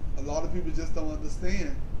 A lot of people just don't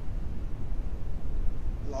understand.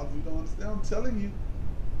 A lot of you don't understand. I'm telling you.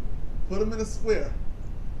 Put them in a square.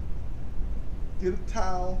 Get a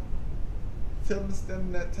towel. Tell them to stand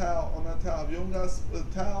on that towel. If you don't got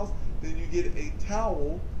towels, then you get a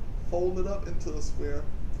towel, fold it up into a square,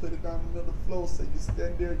 put it down in the middle of the floor, so you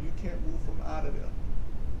stand there, you can't move from out of there.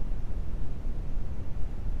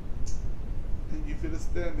 and you finna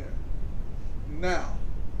stand there. Now,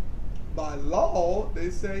 by law, they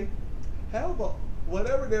say, however,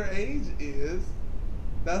 whatever their age is,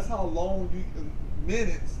 that's how long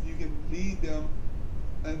minutes you can lead them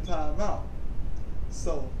in timeout.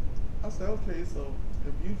 So I say, okay, so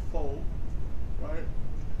if you fold, right,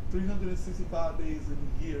 365 days in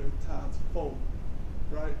a year times 4,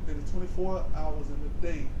 right, then it's 24 hours in a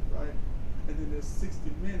day, right, and then there's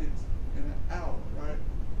 60 minutes in an hour, right?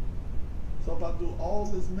 So if I do all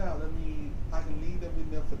this now, that means I can leave them in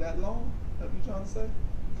there for that long? That what you trying to say?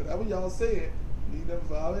 Because that's what y'all said. Leave them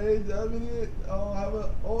for how many,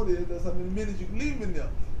 that's how many minutes you can leave in there.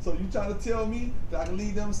 So you trying to tell me that I can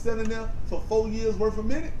leave them standing there for 4 years worth of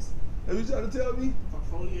minutes? That what you trying to tell me? For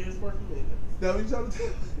 4 years worth of minutes. That what you trying to tell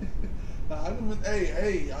me? Now,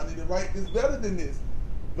 hey, I need to write this better than this.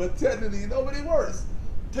 But technically, nobody works.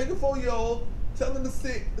 Take a 4-year-old, tell him to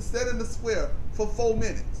stand in the square for 4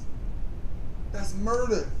 minutes. That's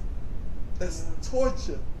murder. That's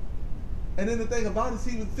torture. And then the thing about it is,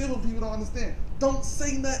 even civil people don't understand. Don't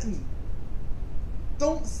say nothing.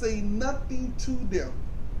 Don't say nothing to them.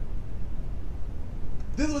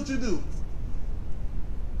 This is what you do.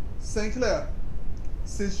 St. Clair,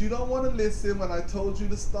 since you don't want to listen when I told you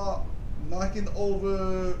to stop knocking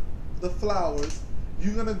over the flowers,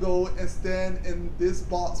 you're going to go and stand in this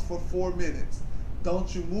box for 4 minutes.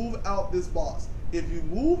 Don't you move out this box. If you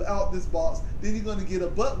move out this box, then you're going to get a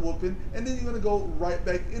butt whooping, and then you're going to go right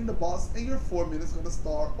back in the box, and your 4 minutes going to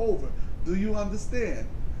start over. Do you understand?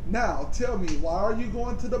 Now, tell me, why are you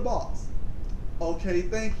going to the box? Okay,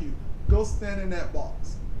 thank you. Go stand in that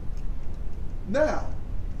box. Now,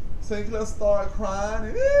 St. Clair start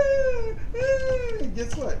crying, and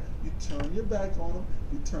guess what? You turn your back on them,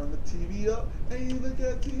 you turn the TV up, and you look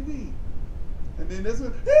at TV. And then this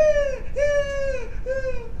one,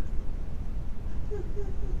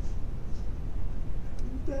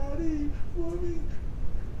 Daddy, Mommy,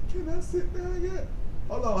 can I sit down yet?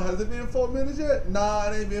 Hold on, has it been 4 minutes yet?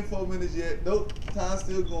 Nah, it ain't been 4 minutes yet. Nope, time's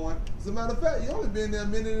still going. As a matter of fact, you only been there a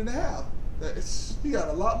minute and a half. You got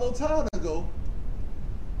a lot more time to go.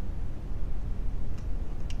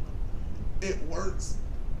 It works.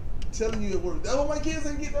 I'm telling you it works. That's why my kids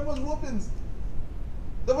ain't get that much whoopings.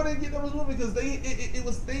 That's why they didn't get that much whooping, because it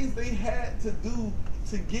was things they had to do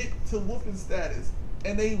to get to whooping status.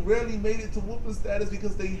 And they rarely made it to whooping status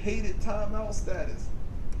because they hated timeout status.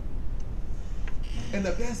 And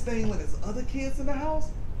the best thing when there's other kids in the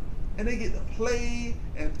house and they get to play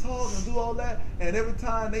and talk and do all that, and every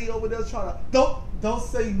time they over there try to don't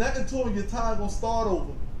say nothing to them, your time gonna start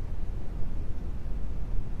over.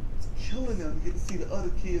 It's killing them to get to see the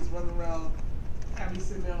other kids running around. I be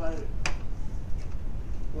sitting there like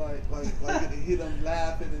get to hear them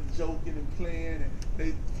laughing and joking and playing, and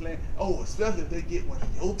they playing. Oh, especially if they get one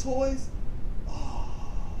of your toys.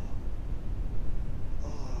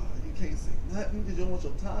 You can't say nothing because you don't want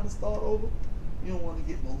your time to start over. You don't want to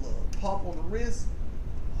get no little pop on the wrist.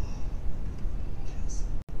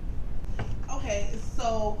 Okay,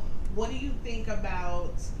 so what do you think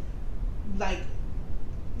about, like,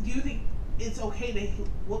 do you think it's okay to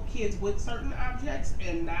whoop kids with certain objects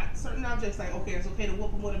and not certain objects? Like, okay, it's okay to whoop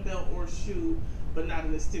them with a belt or a shoe, but not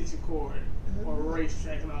an extension cord or a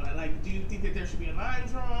racetrack and all that. Like, do you think that there should be a line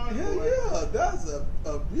drawn? Hell yeah, that's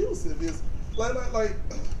abusive. It's like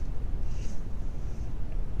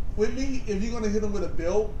with me, if you're gonna hit them with a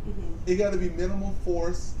belt, it got to be minimum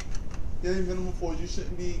force. Yeah, minimum force. You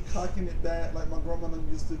shouldn't be cocking it back like my grandmother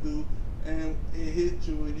used to do, and it hit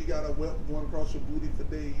you and you got a welt going across your booty for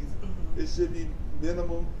days. It should be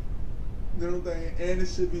minimum thing, and it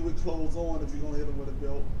should be with clothes on if you're gonna hit them with a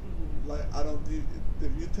belt. Like,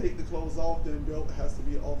 if you take the clothes off, then belt has to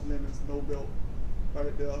be off limits. No belt,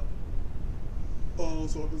 right there.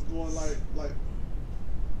 So if it's going like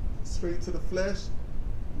straight to the flesh,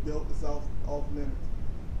 belt is off limits.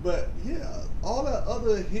 But yeah, all that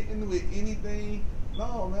other hitting with anything,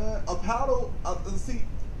 no man. A paddle, see,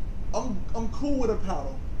 I'm cool with a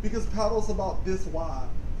paddle because paddle's about this wide.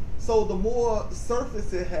 So the more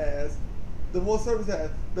surface it has, the less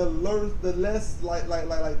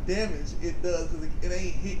like damage it does, because it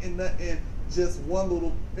ain't hitting nothing just one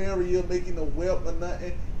little area, making a web or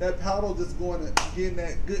nothing. That paddle just going to get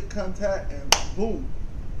that good contact and boom.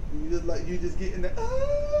 You just getting that.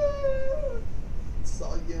 That's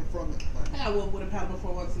all you getting from it. I whooped with a paddle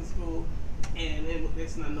before once in school, and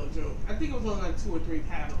it's not no joke. I think it was only like 2 or 3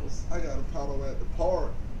 paddles. I got a paddle at the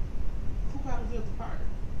park. Who paddled you at the park?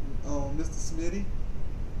 Mr. Smitty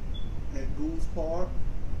at Goose Park.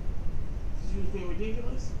 Did you was being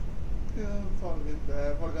ridiculous? Yeah, probably been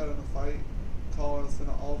bad. Probably got in a fight. Called us in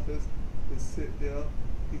the office. Just sit there.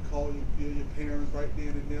 He called your parents right then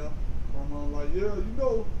and there. My mom like, yeah, you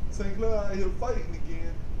know, St. Clair out here fighting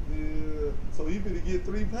again. Yeah. So he better get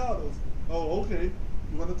 3 powders. Oh, okay.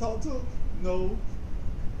 You want to talk to him? No.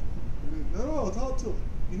 No, talk to him.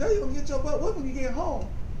 You know you're going to get your butt whipped when you get home.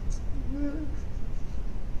 Yeah.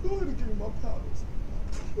 Go ahead and give me my powders.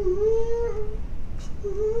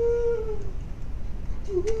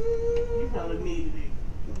 You probably needed it.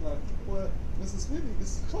 I'm like, what? Mrs. Smitty,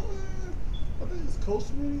 this is I think it's Coach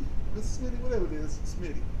Smitty, Mrs. Smitty, whatever it is,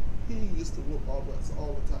 Smitty. He used to whoop our butts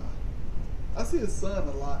all the time. I see his son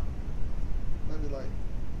a lot. Maybe like,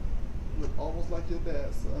 look almost like your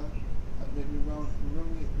dad, son. That made me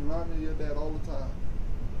remind me of your dad all the time.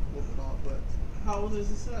 Whooping our butts. How old is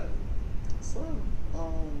his son? Son,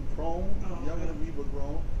 grown, younger than me, but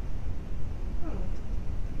grown. Oh.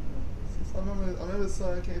 I remember his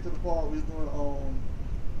son came to the park. We was doing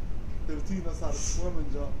they were teaching us how to swim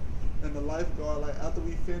and jump. And the lifeguard, like after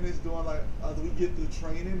we finished doing after we get through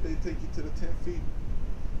training, they take you to the 10 feet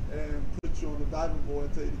and put you on the diving board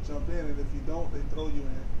and tell you to jump in. And if you don't, they throw you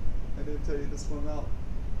in and then tell you to swim out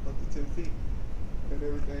up to 10 feet and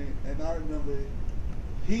everything. And I remember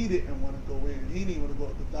he didn't want to go in. He didn't want to go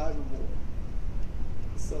up the diving board.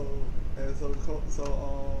 So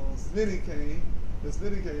Smitty came. And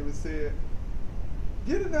Smitty came and said,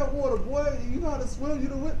 "Get in that water, boy. You know how to swim. You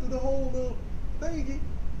done went through the whole little thingy.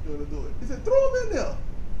 You want to do it?" He said, "Throw him in there."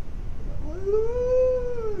 I'm like,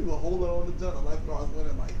 you gonna hold it on the jump. The lifeguards went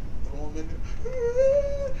in like, throw him in there.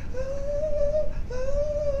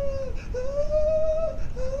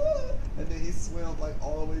 And then he swam like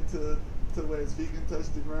all the way to where his feet can touch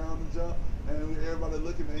the ground and jump. And everybody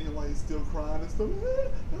looking at him while he's still crying and stuff.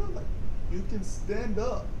 And I'm like, you can stand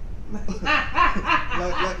up.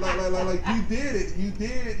 like you did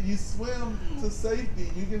it. You swim to safety.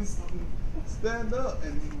 You can stand up,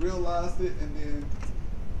 and he realized it, and then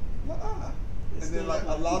and then like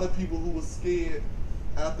a lot of people who were scared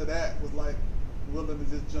after that was like willing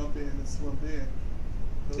to just jump in and swim in.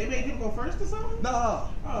 They made people go first or something? Nah,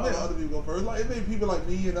 I made other people go first. Like it made people like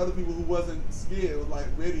me and other people who wasn't scared was like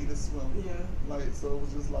ready to swim. Yeah. Like so it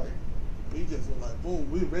was just like. We just were like, boom,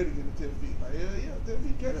 we're ready to get to 10 feet. Like, yeah, 10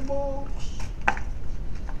 feet, get him on.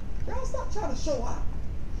 Y'all stop trying to show out.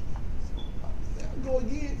 I'm going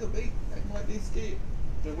again because they act like they scared.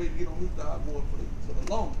 They're waiting to get on this dive board for the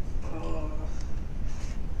longest.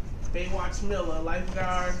 Baywatch Miller,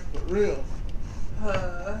 lifeguard. For real.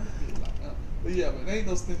 But yeah, but there ain't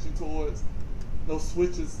no snitching towards no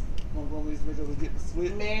switches. My grandma used to make us get the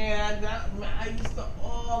switch. Man, I used to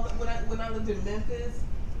when I lived in Memphis.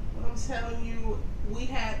 I'm telling you, we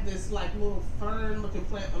had this like little fern-looking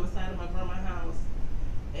plant on the side of my grandma's house,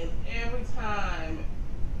 and every time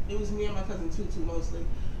it was me and my cousin Tutu mostly,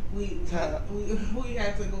 we had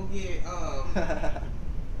to go get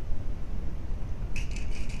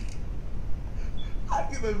I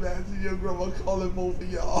can imagine your grandma calling both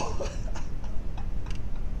of y'all.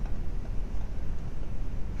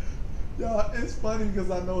 Y'all, it's funny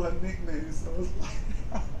because I know her nickname, so it's like.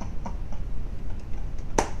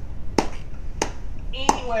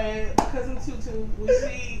 Anyway, cousin Tutu,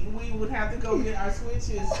 we would have to go get our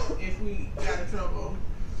switches if we got in trouble.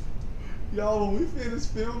 Y'all, when we finish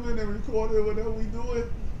filming and recording whatever we doing,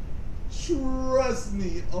 trust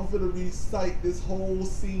me, I'm gonna recite this whole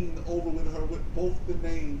scene over with her with both the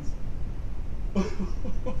names. I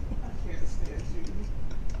can't stand you.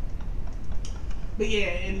 But yeah,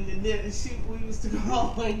 and then we used to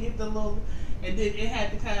go and get the little, and then it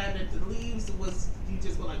had the kind that the leaves was, you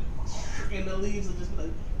just go like, and the leaves would just be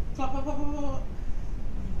like, pop, pop, pop, pop, pop.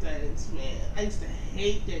 Thanks, man. I used to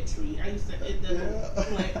hate that tree. I used to hate that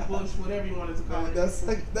plant, bush, whatever you wanted to call it. That's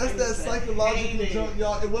that psychological junk,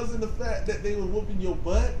 y'all. It wasn't the fact that they were whooping your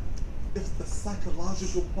butt. It's the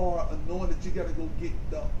psychological part of knowing that you gotta go get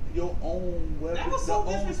your own weapon. That was so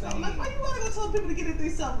disrespectful. Like, why you wanna go tell people to get it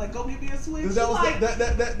themselves? Like, go get me a switch.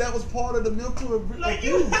 That was part of the mental abuse. Like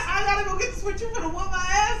I gotta go get the switch. You finna whoop my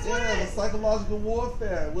ass. Yeah, the psychological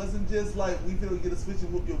warfare. It wasn't just like we finna get a switch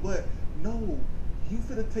and whoop your butt. No, you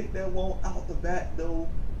finna take that wall out the back door,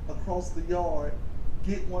 across the yard,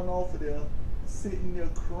 get one off of there, sitting there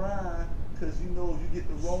crying because you know if you get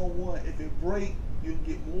the wrong one, if it break, you can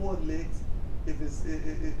get more licks. If it's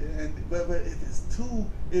but if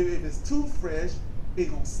it's too fresh, it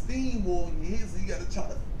gonna steam more in your head. So you gotta try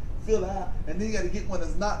to fill out, and then you gotta get one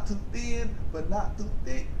that's not too thin but not too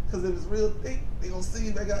thick. Because if it's real thick, they gonna see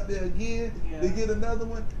you back out there again. Yeah. They get another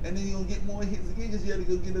one, and then you gonna get more hits again because you had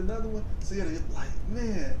to go get another one. So you gotta get like,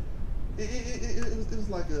 man, it was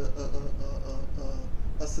like a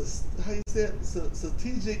how you say it,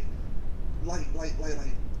 strategic, like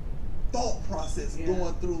thought process Yeah.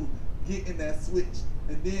 going through getting that switch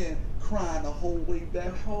and then crying the whole way back.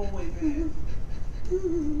 The whole way back.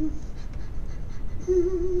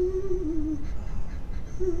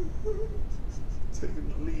 Taking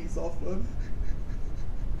the leaves off of it.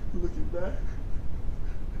 Looking back.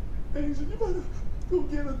 Angel, you better go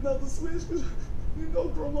get another switch because you know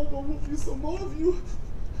grandma gonna whoop you some more if you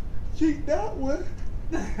keep that one.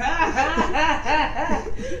 Trying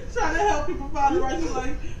to help people find the right. She's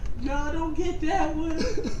like, no, don't get that one.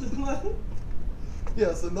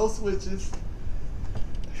 Yeah, so no switches.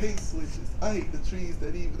 Hate switches. I hate the trees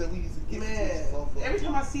that we used to get switches off of. Every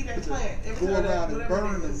time I see that plant, every go time around and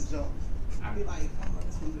burn them jumps. I be like, oh,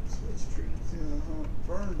 this one's a switch trees. Yeah,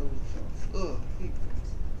 burn those jumps. Ugh, hate those.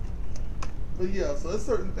 But yeah, so there's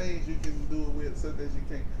certain things you can do it with, certain things you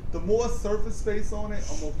can't. The more surface space on it,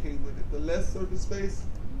 I'm okay with it. The less surface space,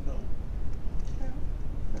 no.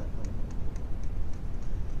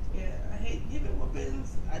 Yeah, I hate giving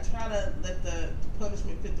whoopings. I try to let the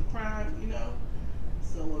punishment fit the crime, you know?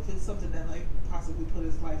 So if it's something that like possibly put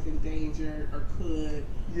his life in danger or could,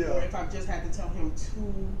 Yeah. or if I've just had to tell him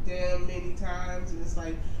too damn many times and it's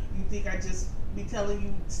like, you think I just be telling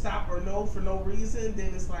you stop or no for no reason,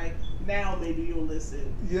 then it's like, now maybe you'll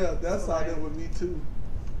listen. Yeah, that's So, how like, that with me too.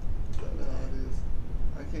 That's how it is.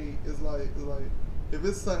 I can't, it's like, if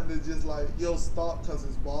it's something that's just like, yo, stop because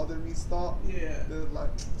it's bothering me, stop. Yeah. Then it's like,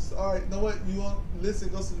 all right, you know what, you want, listen,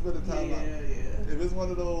 go see better time out. Yeah. If it's one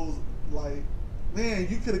of those, like, man,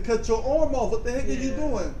 you could have cut your arm off, what the heck are you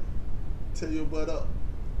doing? Tell your butt up.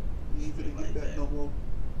 You ain't finna get that no more.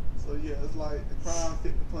 So yeah, it's like the crime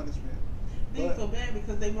fit the punishment. Then you feel bad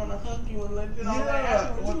because they want to hug you and let you know that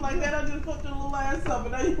afterwards. You like that, I just put your little ass up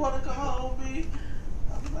and now you want to come home with me.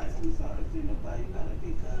 I'm like, I'm sorry, but you gotta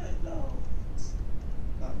be good, though.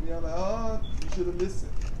 Not me, I'm like, oh, you should have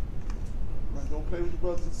listened. Like, don't play with your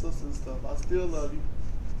brothers and sisters and stuff. I still love you.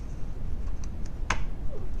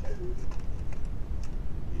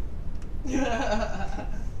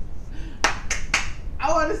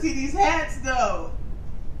 I want to see these hats, though.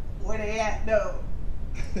 Where they at, though?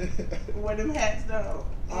 Where them hats, though?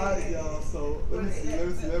 Alright, y'all, so let me see.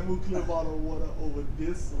 Let me move clear bottle of water over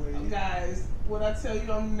this way. Guys, when I tell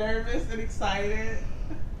you I'm nervous and excited.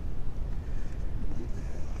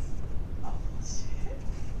 Oh, shit.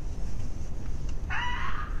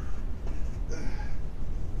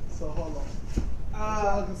 So, hold on. As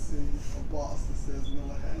y'all can see, a box that says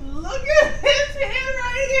Miller hat. Look at his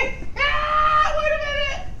handwriting. Wait a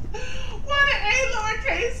minute. Why the A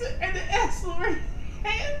lowercase and the S lowercase?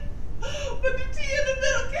 But the T in the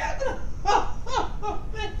middle capital.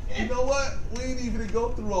 You know what? We ain't even gonna go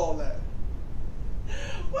through all that.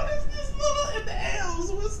 What is this little in the L's?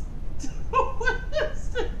 What is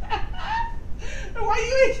that? And why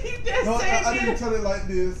you ain't keep that No, same I need to energy? turn it like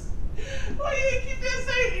this. Why you ain't keep that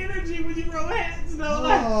same energy when you roll hats though?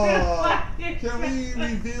 Can we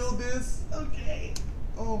reveal this? Okay.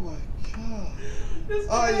 Oh my god. This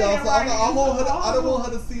Alright, y'all. So I don't want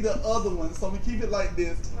her to to. see the other one. So I'm gonna keep it like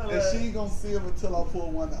this, and she ain't gonna see them until I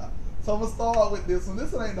pull one out. So I'm gonna start with this one.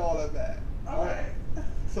 This one ain't all that bad. Alright.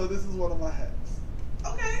 So this is one of my hats.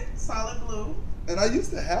 Okay. Solid blue. And I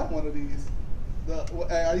used to have one of these.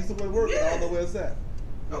 I used to wear to work, but I don't know where it's at.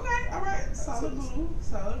 Okay. Alright. Solid blue.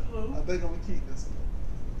 Solid blue. I think I'm gonna keep this one.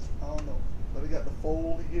 I don't know, but it got the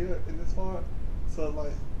fold here in this part. So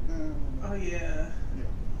like, Oh yeah. yeah.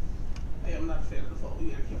 Hey, I'm not a fan of the fold.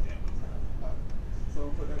 You gotta keep that one. Alright. So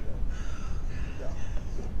we'll put that down. Yeah.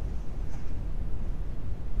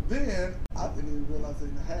 Then I didn't even realize I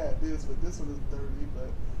even had this, but this one is dirty.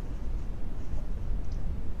 But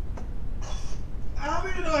I don't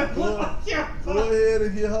even know what go ahead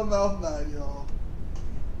and hit her mouth now, y'all.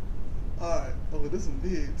 Alright. Oh, this one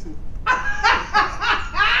big too.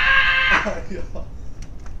 Alright, y'all.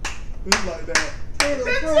 It's like that. Wait, look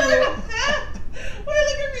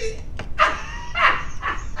at me.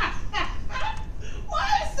 Why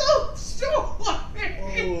is it so short?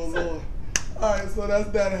 Oh Lord. Alright, so that's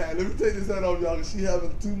that hat. Let me take this hat off, y'all, because she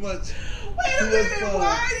having too much. Wait a minute.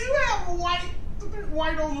 Why do you have a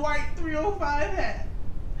white on white 305 hat?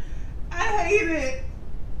 I hate it.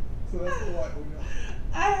 So that's the white one, y'all.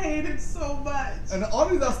 I hate it so much. And the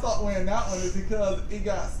only reason I stopped wearing that one is because it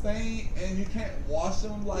got stained and you can't wash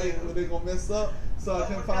them or they're gonna mess up. So I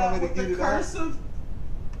couldn't find a way to get it out. Cursive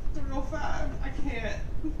 305. I can't.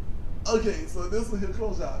 Okay, so this one here,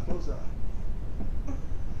 close your eye, close your eye.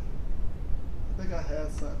 I think I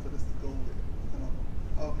had something for this to go with. I don't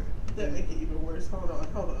know. Okay. That make it even worse. Hold on.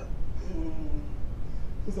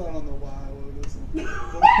 Because I don't know why I wore this one.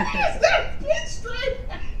 Why is that bitch straight?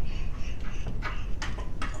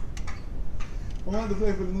 I wanted to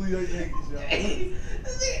play for the New York Yankees, y'all.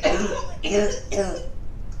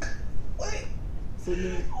 Wait. So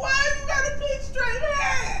then, Why you got a pinstripe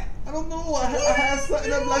hat? I don't know. I had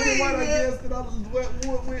something up black and white, I guess, that I went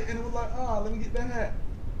with, and it was like, let me get that hat.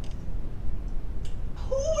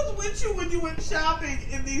 Who was with you when you went shopping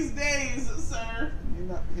in these days, sir?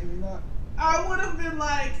 Can you not? I would have been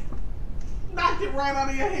like, knocked it right out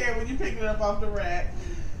of your hair when you picked it up off the rack.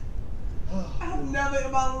 I've never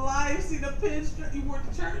in my life seen a pinstripe. You wore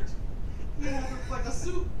to church? You had like a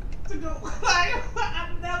suit to go.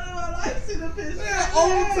 I've never in my life seen a pinstripe. Man,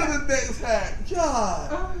 on to the next hat.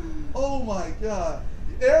 God. Oh my God.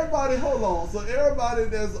 Everybody, hold on. So everybody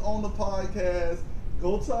that's on the podcast,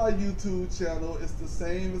 go to our YouTube channel. It's the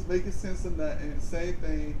same as Making Sense of Nothing. Same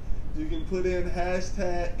thing. You can put in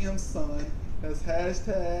hashtag MSON. That's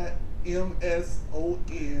hashtag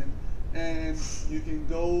MSON. And you can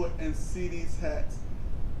go and see these hats.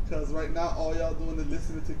 Because right now, all y'all doing is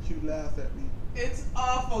listening to Q laugh at me. It's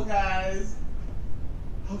awful, guys.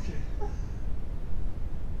 Okay.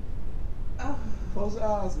 Oh. Close your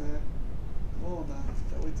eyes, man. Come on now.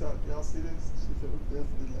 Can we talk? Y'all see this? She feels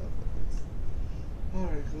definitely laugh at this.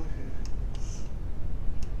 Alright, go ahead.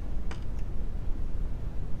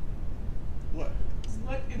 What?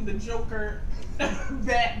 What in the Joker,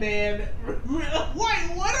 Batman? Wait,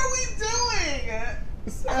 what are we doing?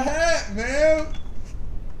 It's a hat, man.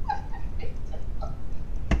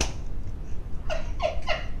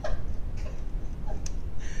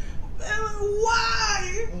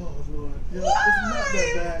 Why? Oh Lord. Yeah, Why? it's not that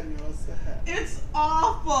bad, you know. It's a hat. It's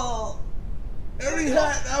awful. Every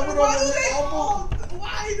hat I would Why on do they all? awful.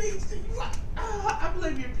 Why they? I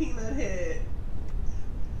blame your peanut head.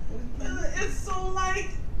 It's so like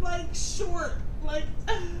short, like.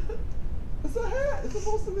 It's a hat. It's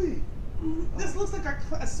supposed to be. This looks like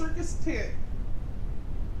a circus tent.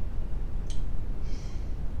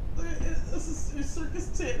 It's a circus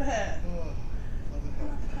tent hat.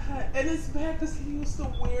 And it's bad because he used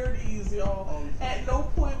to wear these, y'all. At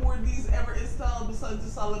no point were these ever installed besides the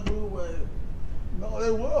solid blue one. No,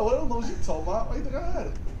 they were. I don't know what you're talking about. Why do you think I had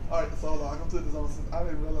it? Alright, so hold on. I come to this on since I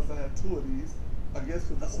didn't realize I had two of these. I guess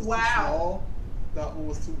because this was too small. That one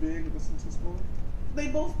was too big and this one too small. They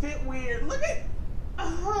both fit weird. Look at.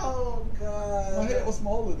 Oh, God. My head was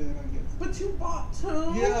smaller then, I guess. But you bought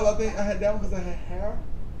two. Yeah, I think I had that one because I had hair.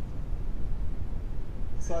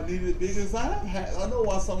 So I needed it bigger. So I have hats. I know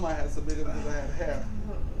why some of my hats are bigger because I had hair.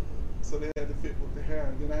 So they had to fit with the hair.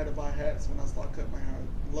 And then I had to buy hats when I started cutting my hair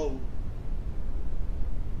low.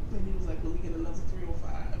 And he was like, let me get another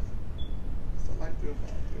 305. So I like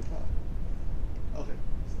 305. Okay.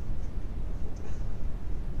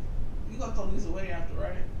 You gonna throw these away after,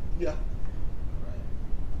 right? Yeah.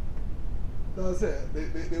 No, I said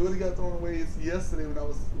they really got thrown away yesterday when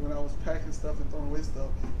I was packing stuff and throwing away stuff.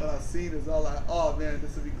 But I seen this, I was like, oh man,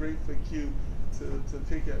 this would be great for Q to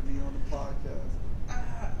pick at me on the podcast.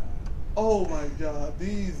 Oh my God,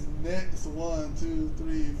 these next 1, 2,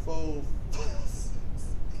 3, 4, 5, 6.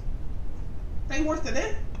 They worse than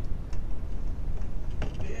it.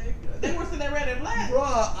 Yeah, they worse than that red and black.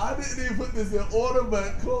 Bruh, I didn't even put this in order,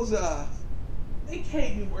 but close your eyes. They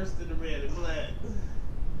can't be worse than the red and black.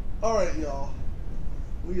 Alright, y'all.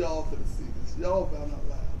 We all finna see this. Y'all better not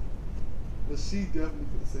laugh. But she definitely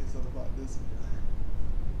finna say something about this one.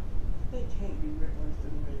 They can't be worse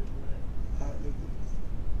than the red and black. Alright, let's do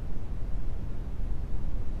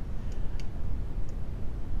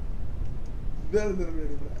this. Better than the red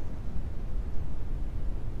and black.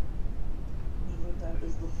 That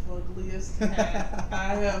is the fuggliest hat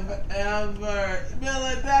I have ever.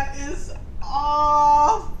 Miller, that is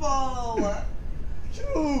awful.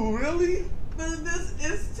 Q, really? But this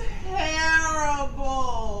is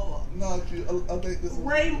terrible. No, Q, I think this is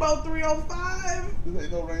Rainbow 305? This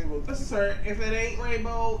ain't no rainbow. Sir, if it ain't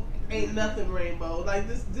rainbow, ain't nothing rainbow. Like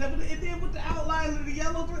this, it did with the outline of the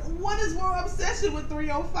yellow. What is more obsession with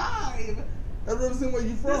 305? That represents where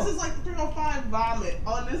you from. This is like 305 vomit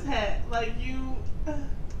on this hat. Like you.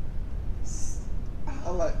 I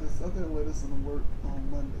like this. I think I'll wear this in work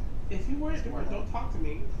on Monday. If you wear it to work, don't talk to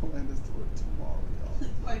me. I'm wearing this to work tomorrow, y'all.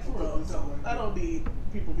 Like for real, I don't need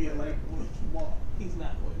people being like, tomorrow. he's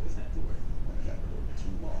not wearing this hat to work. I got to work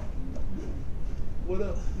tomorrow. What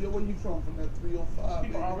up? Yeah, where you from? From that 305?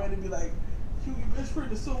 People baby? already be like, Q, your best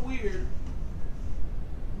friend is so weird.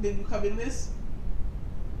 Then you come in this,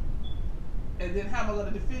 and then how am I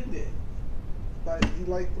gonna defend it? Like you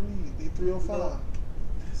like the 305. No,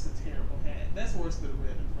 that's a terrible hat. That's worse than a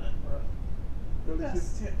red and black, bro. Really?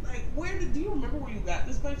 That's like, where do you remember where you got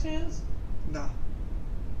this by chance? Nah.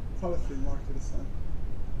 Probably flea market or something.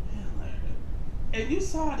 And you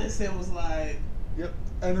saw this and was like, Yep.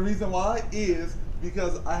 And the reason why is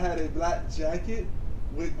because I had a black jacket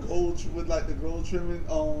with gold, with like the gold trimming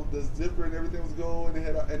on the zipper and everything was gold, and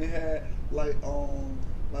it had like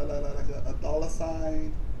like a dollar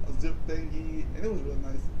sign, a zip thingy, and it was real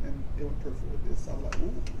nice, and it went perfect with this. So I was like,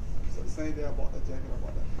 ooh. So the same day I bought that jacket, I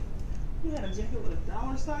bought that. You had a jacket with a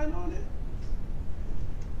dollar sign on it?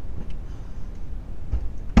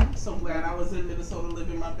 I'm so glad I was in Minnesota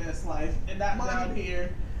living my best life and not down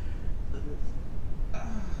here.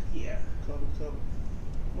 Yeah. Cover.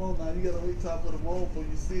 Well, now you gotta wait till I put them on before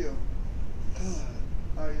you see them.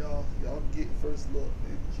 Alright, y'all get first look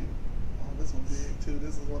in cute. Oh, this one's big too.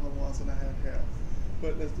 This is one of the ones when I had hair.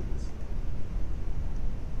 But let's do this.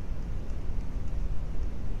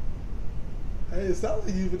 Hey, it sounded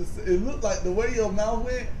like you. It looked like the way your mouth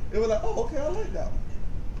went. It was like, oh, okay, I like that one.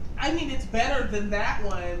 I mean, it's better than that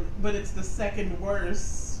one, but it's the second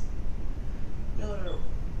worst. Miller,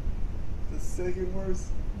 The second worst.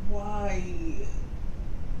 why?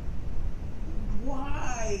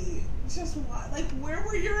 Why? Just why? Like, where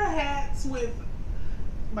were your hats with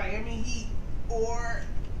Miami Heat or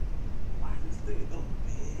why this thing so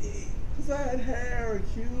big? Cause I had hair,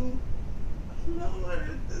 Q.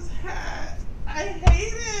 Miller, this hat. I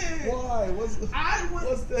hate it. Why? What's the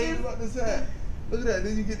hate about this hat? Look at that.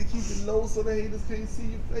 Then you get to keep it low so the haters can't see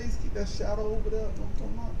your face. Keep that shadow over there. What I'm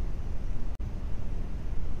talking about.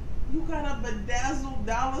 You got a bedazzled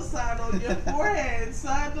dollar sign on your forehead,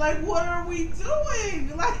 son. Like, what are we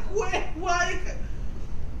doing? Like, why?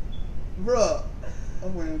 Bruh,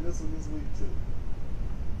 I'm wearing this one this week too.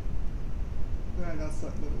 I got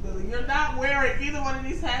something to do. You're not wearing either one of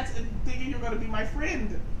these hats and thinking you're going to be my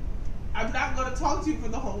friend. I'm not going to talk to you for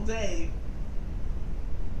the whole day.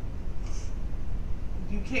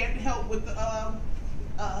 You can't help with the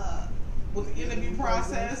interview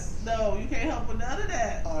process. No, you can't help with none of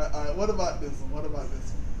that. All right. What about this one?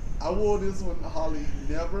 I wore this one, Holly,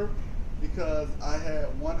 never, because I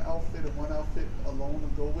had one outfit and one outfit alone to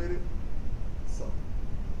go with it. So,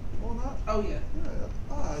 why not? Oh yeah.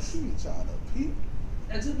 Yeah. She be trying to peep.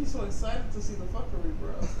 I just be so excited to see the fuckery,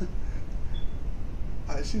 bro.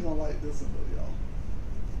 Alright, she gonna like this one though, y'all.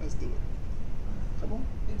 Let's do it. Come on.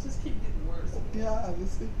 It just keep getting worse. Yeah,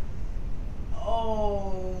 let's see.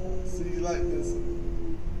 Oh. See, you like this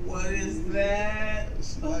one. What is that?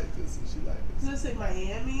 She like this one. She like this one. Does it say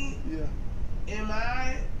Miami? Yeah. Am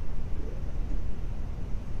I?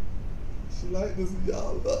 She like this one,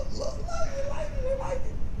 y'all. Look. You like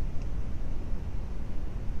it.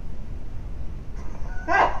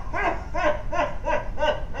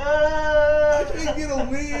 I can't get a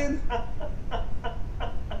win.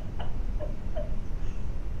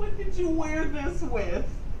 What did you wear this with?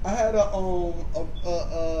 I had a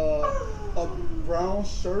brown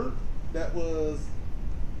shirt that was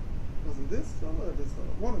it this color or this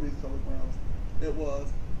color? One of these color browns. It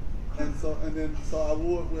was. And so I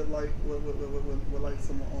wore it with like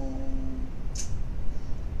some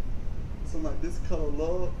like this color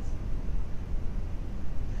lugs.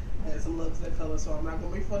 I had some lugs that color, so I'm not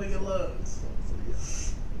gonna make fun of your lugs. So yeah.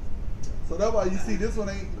 So that's why you see this one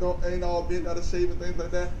ain't all bent out of shape and things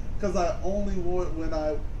like that. Cause I only wore it when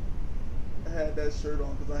I had that shirt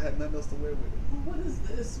on, cause I had nothing else to wear with it. What is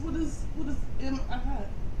this? What is M.I.?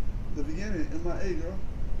 The beginning, MIA, girl.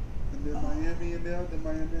 And then Miami in there, then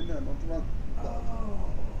Miami in there.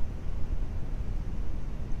 Oh.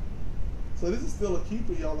 So this is still a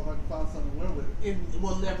keeper, y'all, if I can find something to wear with it. It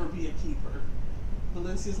will never be a keeper.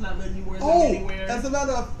 Valencia's not letting you wear them Oh, anywhere. as a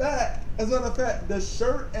matter of fact, the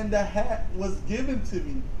shirt and the hat was given to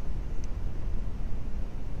me.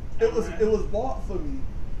 It was bought for me.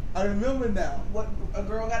 I remember now. What, a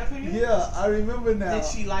girl got it for you? Yeah, I remember now. Did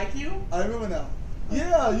she like you? I remember now.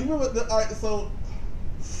 Yeah, you remember alright, so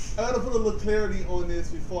I gotta put a little clarity on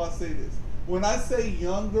this before I say this. When I say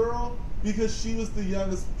young girl, because she was the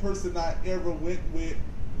youngest person I ever went with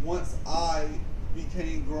once I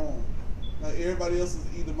became grown. Like everybody else was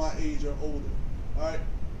either my age or older. Alright?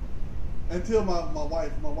 Until my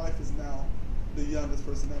wife. My wife is now the youngest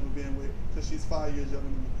person I've ever been with, because she's 5 years younger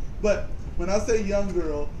than me. But when I say young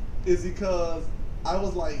girl, it's because I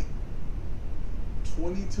was like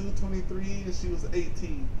 22, 23, and she was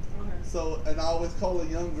 18. Okay. So, and I always call her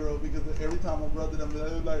young girl because every time my brother them, they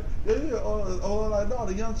was like, or like, no,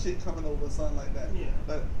 the young chick coming over, or something like that.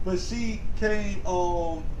 Yeah. But she came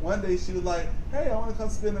one day. She was like, hey, I want to come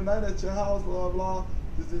spend the night at your house, blah blah,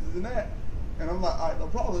 this and that. And I'm like, all right, no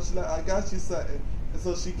problem. She's like, I got you something. And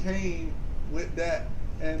so she came with that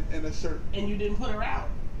and a shirt. And you didn't put her out?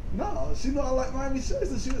 No, she know I like Miami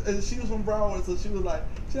shirts, and she was from Broward, so she was like,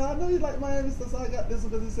 I know you like Miami stuff, so I got this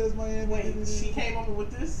because it says Miami. Wait, she came over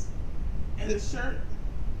with this? and the shirt,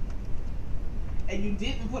 and you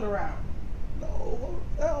didn't put her out.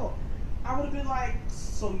 No. I would have been like,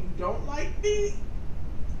 so you don't like me?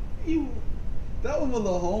 That was my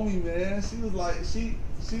little homie, man. She was like, she's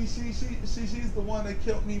the one that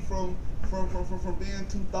kept me from being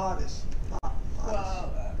too thottish.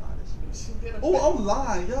 Well, she did a Oh, I'm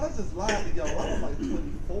lying, y'all. I just lied to y'all. I was like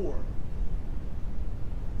 24.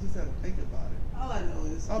 Just had to think about it. All I know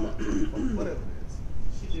is I'm like 24, whatever it is.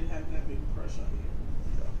 she didn't have that big crush on you.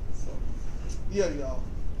 Yeah. So, yeah, y'all.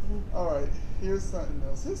 All right. Here's something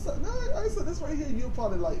else. Here's something. I said this right here. You'll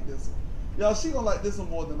probably like this one. Y'all, she gonna like this one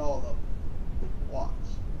more than all of them. Watch.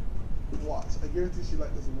 I guarantee she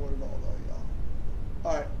like this one more than all of y'all.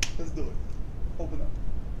 All right, let's do it. Open up.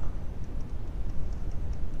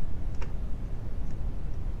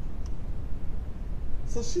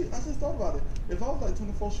 So I just thought about it. If I was like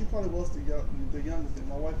 24, she probably was the youngest. And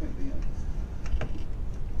my wife ain't the youngest.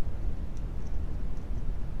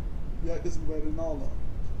 You like this one better than all of them?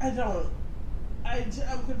 I don't.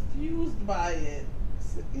 I'm confused by it.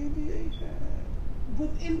 It's an NBA hat.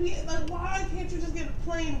 With NBA, like, why can't you just get a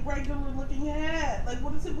plain, regular looking hat? Like,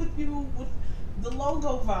 what is it with you with the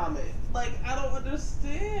logo vomit? Like, I don't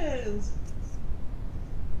understand.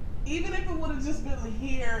 Even if it would have just been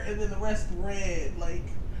here and then the rest red, like,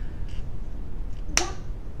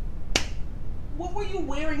 what were you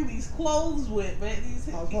wearing these clothes with, man?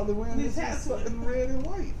 I was probably wearing these this hats something red and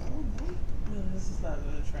white. I don't know. No, this is not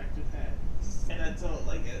an attractive hat, and I don't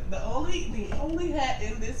like it. The only hat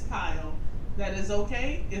in this pile that is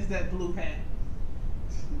okay is that blue hat.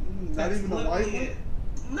 Not even a white one?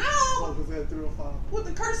 No! Oh, because they had 305. With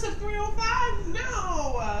the curse of 305?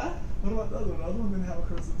 No! What about the other one? The other one didn't have a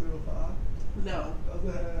curse of 305. No. The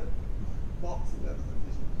other had box letters, I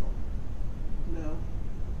guess you would call it. No.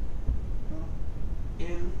 No?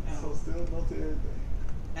 In, out. So still no to everything.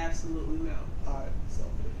 Absolutely no. Alright, so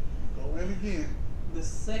go in again. The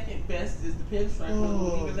second best is the pinstripe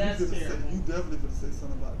one. Even that's terrible. You definitely could say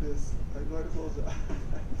something about this. Hey, go ahead and close your eyes.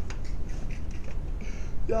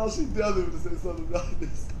 Y'all, she definitely would say something about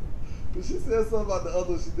this. If she said something about the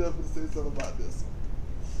other one, she definitely would say something about this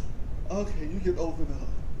one. Okay, you can open up.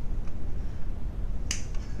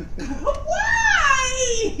 Why?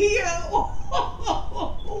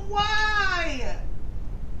 Why?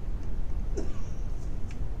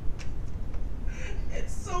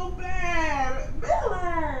 It's so bad.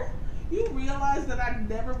 Miller, you realize that I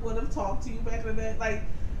never would have talked to you back in that, like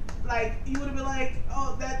you would have been like,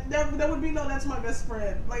 oh, that would be, no, that's my best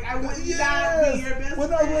friend. Like, I would not be your best friend.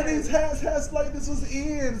 When I wear these hats like this was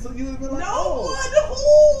in, so you would have been like, no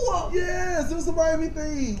one, who? Yes, it was a Miami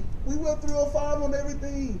thing. We went 305 on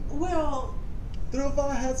everything. Well,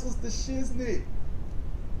 305 hats was the shiznit.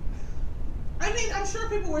 I mean, I'm sure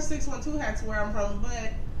people wear 612 hats where I'm from,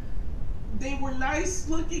 but they were nice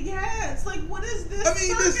looking hats. Like, what is this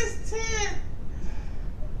circus tent?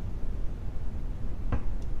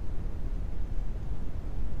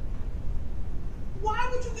 Why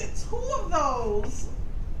would you get two of those?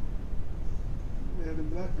 Red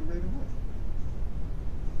and black and red and white.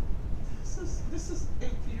 This is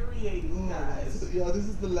infuriating, guys. Yeah, this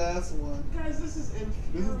is the last one. Guys, this is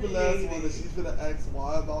infuriating. This is the last one that she's gonna ask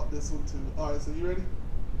why about this one too. Alright, so you ready?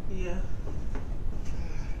 Yeah.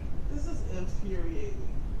 This is infuriating.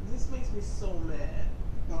 This makes me so mad.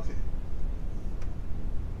 Okay.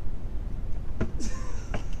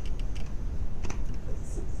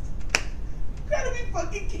 You gotta be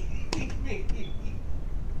fucking kidding me.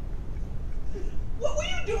 What were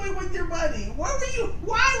you doing with your money? Why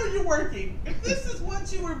were you working? If this is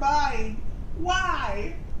what you were buying,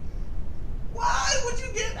 why? Why would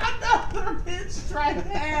you get another pinstripe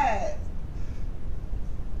hat?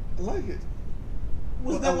 I like it.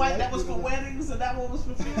 Was that white that was for weddings and that one was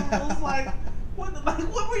for funerals?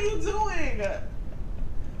 What were you doing?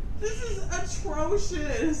 This is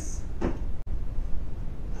atrocious.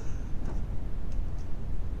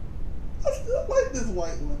 I still like this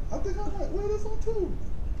white one. I think I might wear this one too.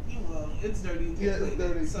 You will. It's dirty. You Yeah, it's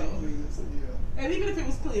dirty. So Yeah. And even if it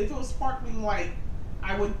was clean, if it was sparkling white,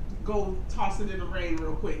 I would go toss it in the rain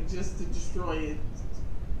real quick just to destroy it.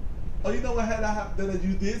 Oh, you know what hat I have that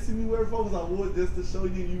you did see me wear before? Because I wore it just to show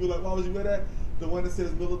you. You were like, why would you wear that? The one that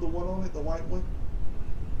says Miller, the one on it, the white one.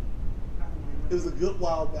 It was a good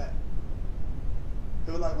while back.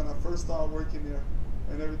 It was like when I first started working there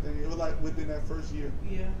and everything. It was like within that first year.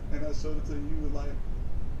 Yeah. And I showed it to you. You were like,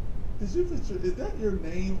 is that your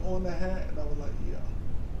name on the hat? And I was like, yeah.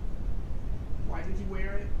 Why did you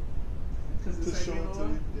wear it? Because To show it to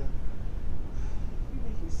you, yeah. You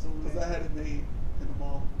make me so mad. Because I had it made in the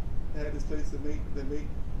mall. They had this place that make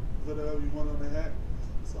whatever you want on the hat.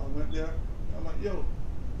 So I went there I'm like, yo,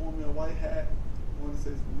 want me a white hat, one that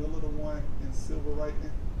says Miller the One and silver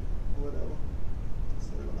writing, or whatever. So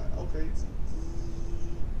they were like, okay.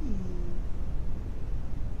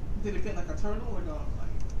 Did it fit like a turtle or no?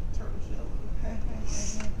 Like turtle shell?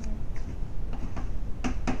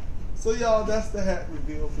 So y'all, that's the hat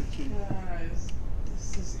reveal for Q. Guys,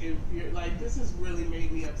 this has really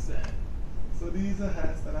made me upset. So these are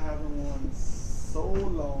hats that I haven't worn in so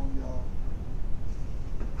long, y'all.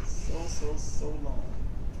 So long.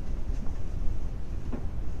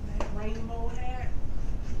 That rainbow hat.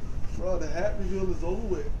 Bro, the hat reveal is over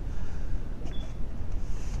with.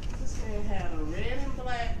 This man had a red and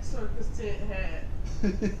black circus tent hat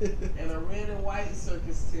and a red and white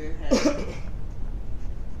circus tent hat.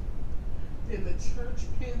 Then the church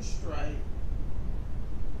pinstripe.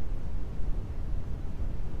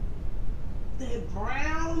 That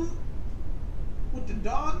brown with the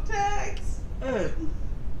dog tags.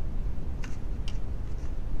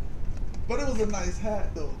 But it was a nice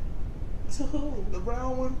hat though. To who? The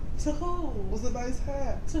brown one To who? was a nice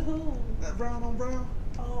hat. To who? That brown on brown.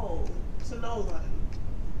 Oh, to no one.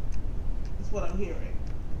 That's what I'm hearing.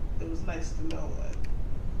 It was nice to no one.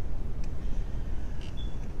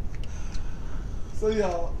 So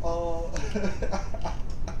y'all,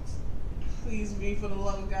 Please be for the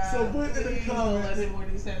love of God. So put in the Please don't comments. let him wear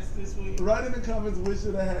these hats this week. write in the comments which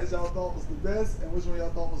of the hats y'all thought was the best and which one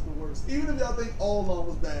y'all thought was the worst. Even if y'all think all of them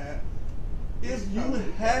was bad, if you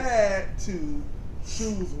had to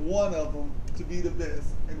choose one of them to be the best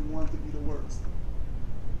and one to be the worst,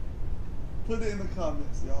 put it in the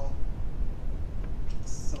comments, y'all.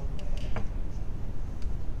 So bad.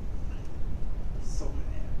 So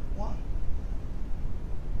bad. Why?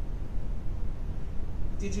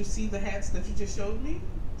 Did you see the hats that you just showed me?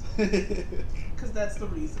 Because that's the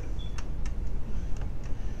reason.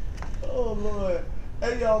 Oh Lord.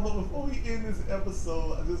 Hey y'all, but before we end this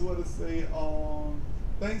episode, I just want to say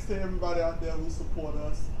thanks to everybody out there who support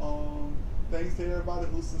us. Thanks to everybody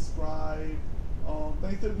who subscribe.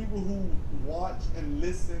 Thanks to the people who watch and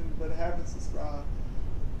listen but haven't subscribed.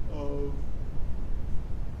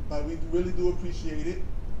 Like we really do appreciate it.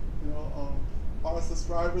 You know, our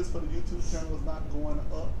subscribers for the YouTube channel is not going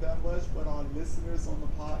up that much, but our listeners on the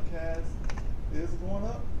podcast is going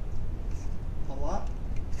up a lot.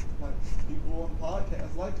 Like people on the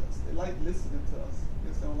podcast like us. They like listening to us.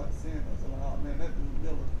 They don't like seeing us. They're like, oh man, that dude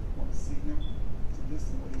Miller, want to see him to listen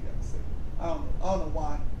to what he got to say. I don't know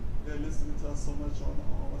why they're listening to us so much on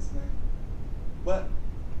what's the name. But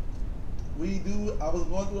I was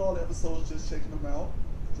going through all the episodes just checking them out.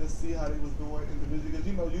 Just see how they was doing individually.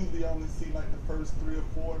 Because usually I only see like the first 3 or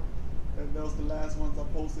 4. And those the last ones I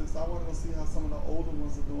posted. So I want to go see how some of the older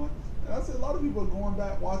ones are doing. And I see a lot of people are going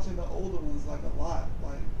back watching the older ones like a lot.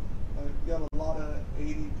 Like we got a lot of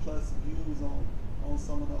 80 plus views on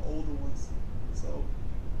some of the older ones. So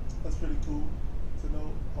that's pretty cool to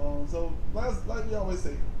know. So like we always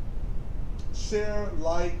say, share,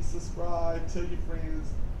 like, subscribe, tell your friends,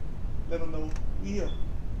 let them know we here.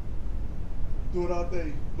 Doing our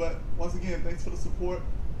thing. But once again, thanks for the support.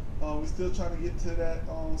 We're still trying to get to that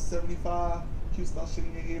 75. Q, stop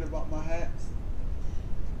shaking your head about my hats.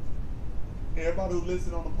 Everybody who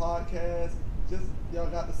listens on the podcast, just y'all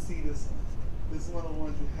got to see this one. This is one of the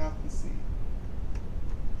ones you have to see.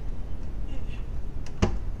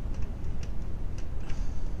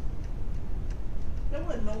 There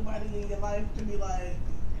wasn't nobody in your life to be like,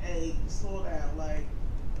 hey, slow down. Like,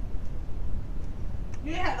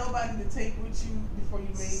 you ain't had nobody to take with you before you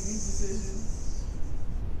made these decisions.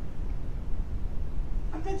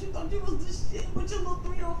 I bet you thought you was the shit with your little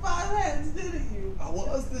 305 hats, didn't you? I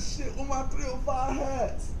was the shit with my 305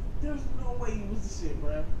 hats. There's no way you was the shit,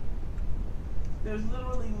 bro. There's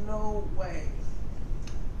literally no way.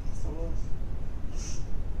 So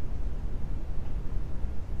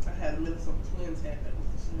I had a Minnesota Twins hat that was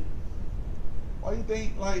the shit. why you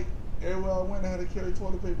think like everywhere I went I had to carry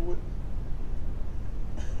toilet paper with me?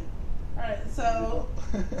 Alright, so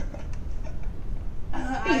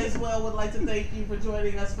I as well would like to thank you for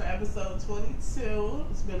joining us for episode 22.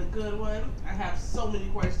 It's been a good one. I have so many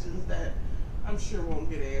questions that I'm sure won't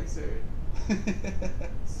get answered.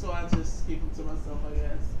 So I'll just keep them to myself, I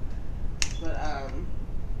guess.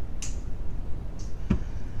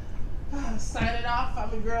 But signing off,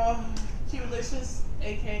 I'm your girl, Q-licious,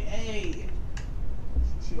 aka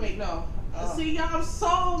wait, no. See, y'all, I'm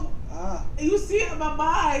so you see it in my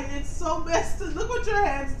mind, it's so messed up. Look what your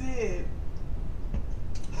hats did.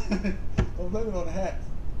 Don't blame it on the hats.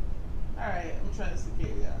 Alright, I'm trying to secure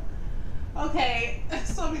y'all. Okay,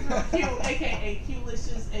 so we girl Q, aka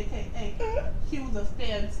Q-licious, aka Q the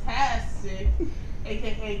Fantastic.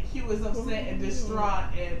 AKA Q is upset and distraught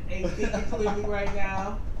and ain't thinking clearly right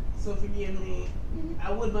now. So forgive me.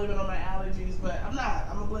 I would blame it on my allergies, but I'm not.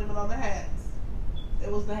 I'm gonna blame it on the hats.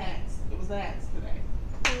 It was the hats. It was the hats today.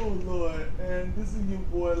 Oh Lord, and this is your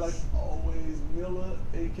boy, like always, Miller,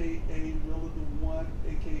 aka Miller the One,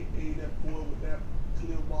 aka that boy with that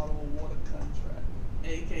clear bottle of water contract,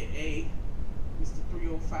 AKA Mr.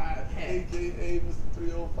 305 hat. aka Mr.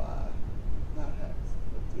 305, not hats,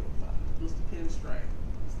 but 305, Mr. Pinstripe.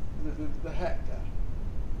 the hat guy.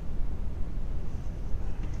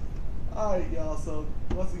 All right, y'all. So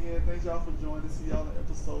once again, thanks y'all for joining. See y'all in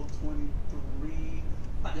episode 23.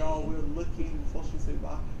 Y'all, we're looking, before she say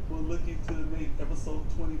bye, we're looking to make episode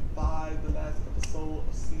 25 the last episode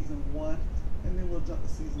of season 1, and then we'll jump to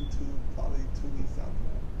season 2 probably 2 weeks after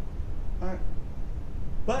that. Alright.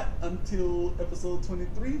 But until episode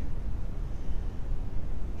 23,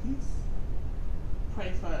 peace.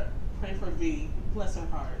 Pray for V. Bless her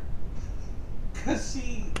heart. Cause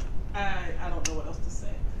I don't know what else to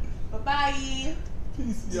say. But bye.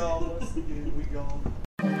 Peace, y'all. Once again, we gone.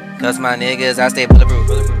 Cause my niggas, I stay bulletproof.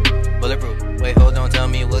 Bulletproof. Wait, hold on, tell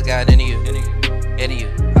me what got into you. Into you.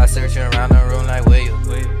 I search around the room like, where you?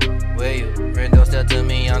 Where you? Friend don't step to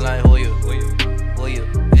me, I'm like, who you? Who you?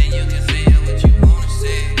 And you can say what you wanna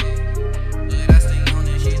say. But I stay on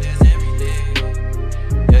this shit, that's every day.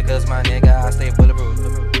 Yeah, cause my nigga, I stay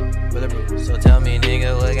bulletproof. Bulletproof. So tell me,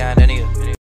 nigga, what got